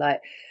 I feel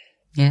like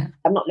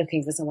I'm not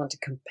looking for someone to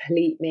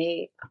complete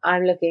me. I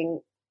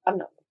don't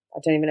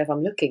even know if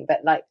I'm looking,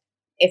 but like,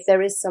 if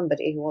there is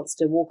somebody who wants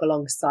to walk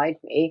alongside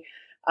me,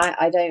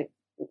 I don't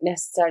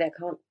necessarily, I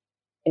can't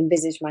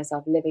envisage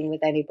myself living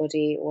with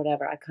anybody or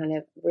whatever. I kind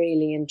of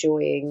really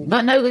enjoying.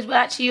 But no,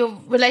 actually your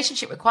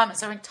relationship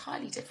requirements are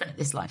entirely different at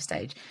this life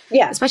stage.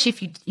 Yeah. Especially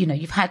if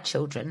you've had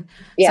children.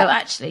 Yeah. So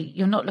actually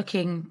you're not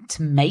looking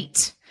to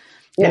mate.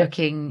 You're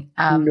looking,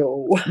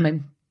 no. I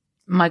mean,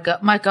 my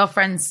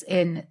girlfriends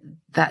in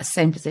that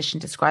same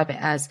position describe it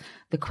as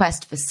the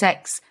quest for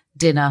sex,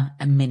 dinner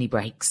and mini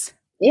breaks.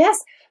 Yes.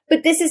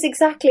 But this is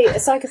exactly, a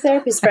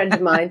psychotherapist friend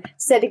of mine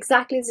said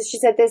exactly this. She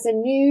said there's a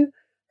new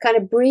kind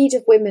of breed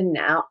of women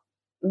now,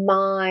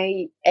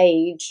 my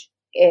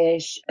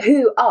age-ish,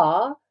 who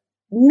are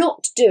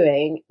not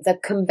doing the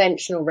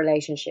conventional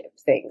relationship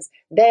things.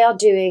 They are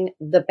doing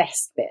the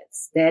best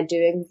bits. They're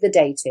doing the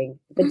dating,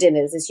 the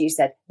dinners, as you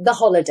said, the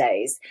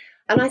holidays.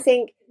 And I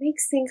think it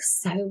makes things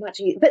so much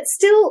easier, but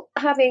still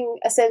having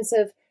a sense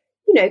of,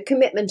 you know,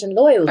 commitment and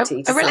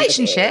loyalty to a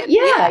relationship.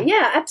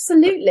 Yeah,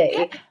 absolutely.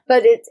 Yeah.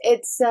 But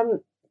it's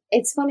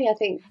funny, I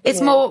think. It's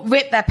more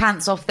rip their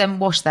pants off than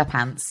wash their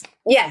pants.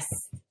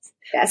 Yes.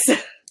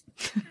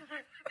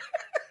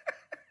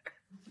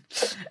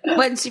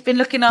 Once you've been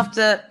looking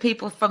after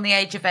people from the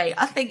age of 8,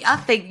 I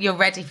think you're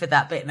ready for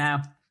that bit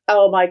now.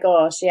 Oh my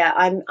gosh, yeah.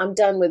 I'm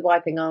done with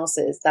wiping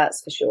arses,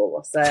 that's for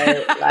sure. So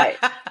like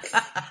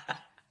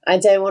I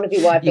don't want to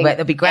be wiping.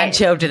 There'll be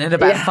grandchildren in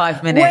about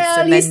 5 minutes. Well,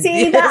 and you then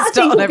see, that I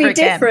think will be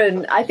different.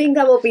 Again. I think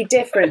that will be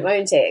different,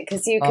 won't it?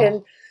 Because you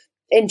can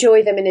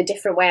enjoy them in a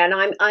different way. And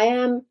I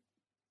am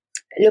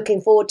looking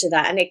forward to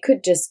that. And it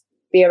could just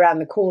be around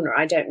the corner.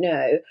 I don't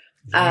know.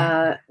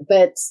 Yeah.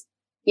 But,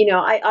 you know,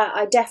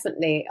 I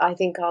definitely, I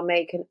think I'll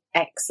make an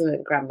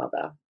excellent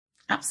grandmother.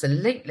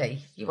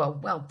 Absolutely. You are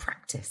well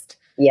practiced.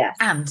 Yes.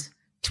 And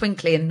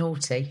twinkly and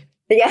naughty.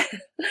 Yeah.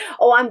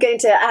 Oh, I'm going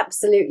to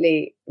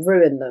absolutely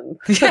ruin them.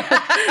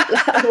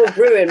 I will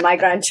ruin my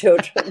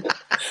grandchildren.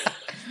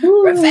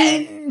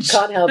 Revenge.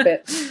 Can't help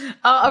it.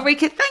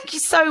 Ulrika, thank you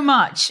so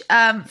much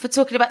for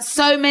talking about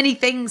so many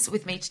things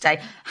with me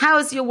today. How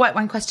has your white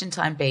wine question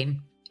time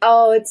been?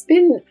 Oh, it's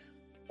been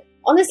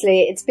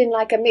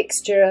like a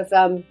mixture of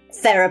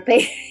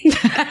therapy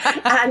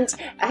and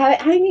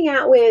hanging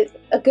out with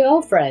a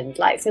girlfriend.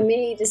 Like, for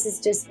me, this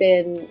has just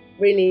been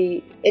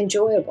really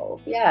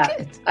enjoyable. Yeah.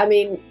 Good. I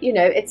mean, you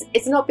know,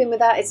 it's not been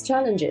without its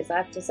challenges, I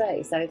have to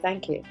say. So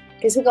thank you.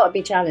 Because we've got to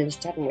be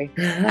challenged, haven't we?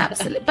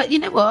 Absolutely. But you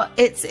know what?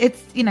 It's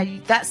you know,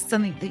 that's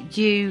something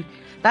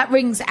that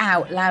rings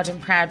out loud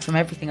and proud from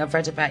everything I've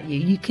read about you.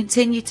 You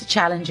continue to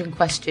challenge and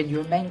question.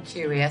 You remain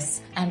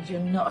curious and you're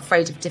not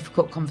afraid of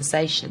difficult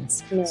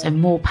conversations. No. So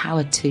more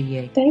power to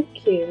you.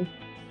 Thank you.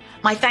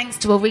 My thanks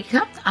to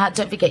Ulrika.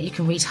 Don't forget you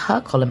can read her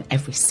column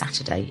every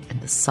Saturday in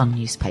the Sun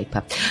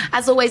newspaper.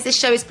 As always, this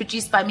show is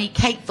produced by me,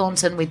 Kate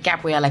Thornton, with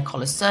Gabriella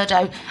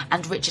Colasurdo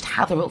and Richard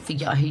Hatherall for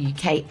Yahoo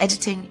UK.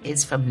 Editing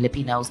is from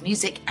Libby Knowles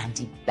Music.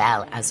 Andy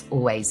Bell, as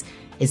always,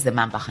 is the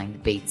man behind the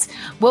beats.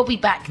 We'll be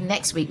back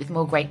next week with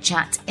more great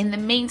chat. In the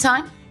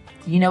meantime,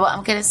 you know what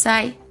I'm going to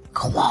say?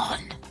 Go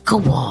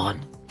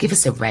on. Give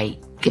us a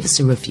rate. Give us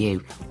a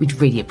review. We'd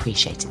really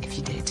appreciate it if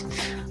you did.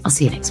 I'll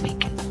see you next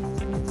week.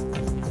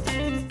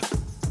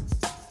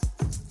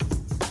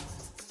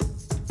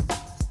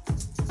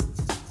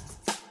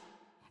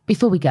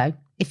 Before we go,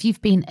 if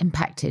you've been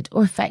impacted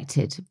or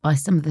affected by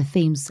some of the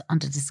themes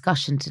under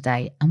discussion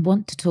today and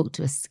want to talk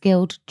to a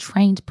skilled,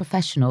 trained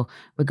professional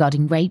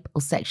regarding rape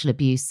or sexual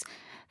abuse,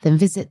 then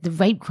visit the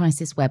Rape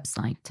Crisis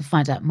website to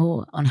find out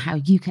more on how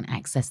you can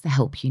access the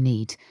help you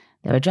need.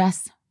 Their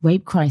address,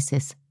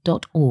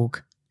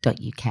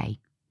 rapecrisis.org.uk.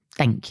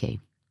 Thank you.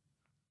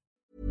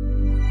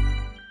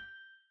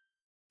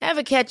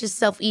 Ever catch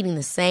yourself eating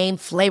the same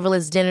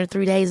flavorless dinner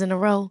 3 days in a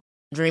row?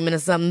 Dreaming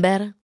of something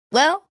better?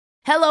 Well,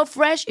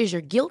 HelloFresh is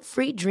your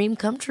guilt-free dream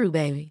come true,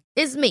 baby.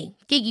 It's me,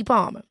 Keke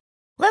Palmer.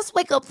 Let's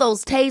wake up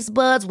those taste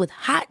buds with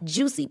hot,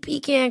 juicy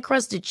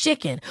pecan-crusted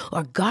chicken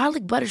or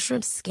garlic butter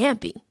shrimp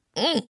scampi.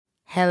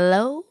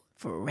 Hello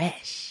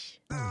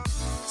Fresh.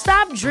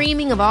 Stop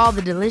dreaming of all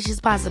the delicious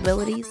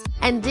possibilities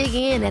and dig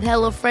in at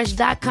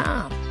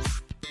HelloFresh.com.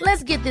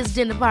 Let's get this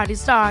dinner party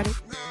started.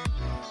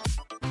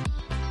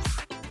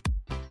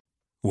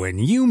 When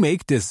you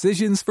make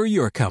decisions for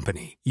your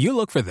company, you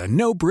look for the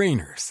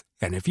no-brainers.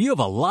 And if you have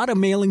a lot of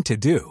mailing to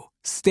do,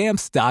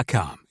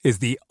 Stamps.com is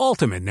the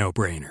ultimate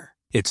no-brainer.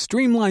 It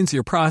streamlines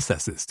your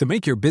processes to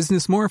make your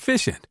business more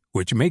efficient,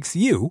 which makes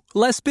you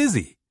less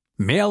busy.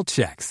 Mail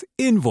checks,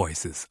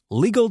 invoices,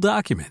 legal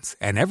documents,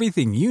 and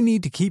everything you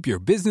need to keep your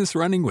business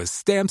running with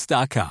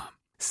Stamps.com.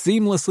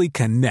 Seamlessly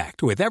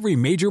connect with every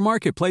major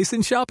marketplace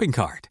and shopping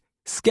cart.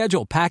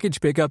 Schedule package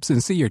pickups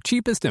and see your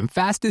cheapest and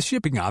fastest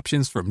shipping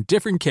options from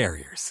different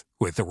carriers,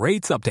 with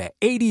rates up to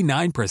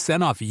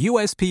 89% off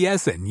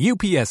USPS and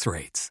UPS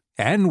rates.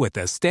 And with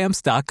the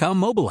Stamps.com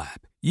mobile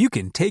app, you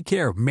can take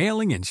care of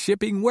mailing and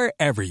shipping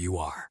wherever you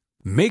are.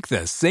 Make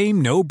the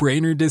same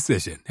no-brainer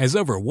decision as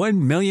over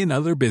 1 million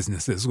other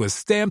businesses with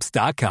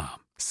Stamps.com.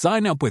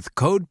 Sign up with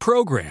code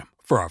PROGRAM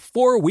for a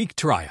 4-week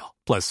trial,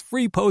 plus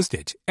free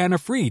postage and a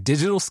free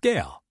digital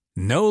scale.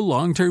 No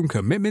long-term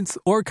commitments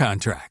or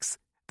contracts.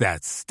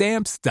 That's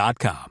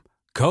Stamps.com.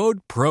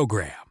 Code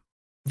PROGRAM.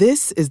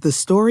 This is the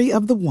story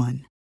of the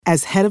one.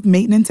 As head of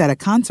maintenance at a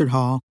concert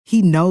hall,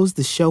 he knows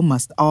the show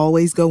must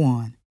always go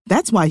on.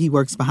 That's why he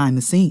works behind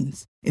the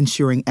scenes,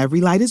 ensuring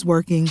every light is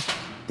working,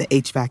 the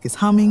HVAC is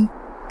humming,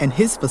 and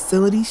his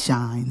facility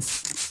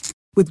shines.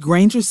 With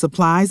Grainger's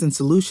supplies and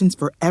solutions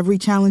for every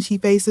challenge he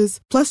faces,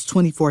 plus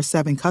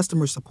 24/7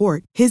 customer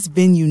support, his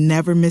venue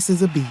never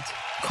misses a beat.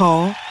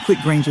 Call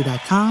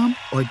quickgrainger.com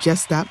or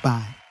just stop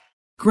by.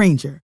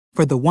 Grainger,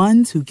 for the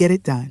ones who get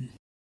it done.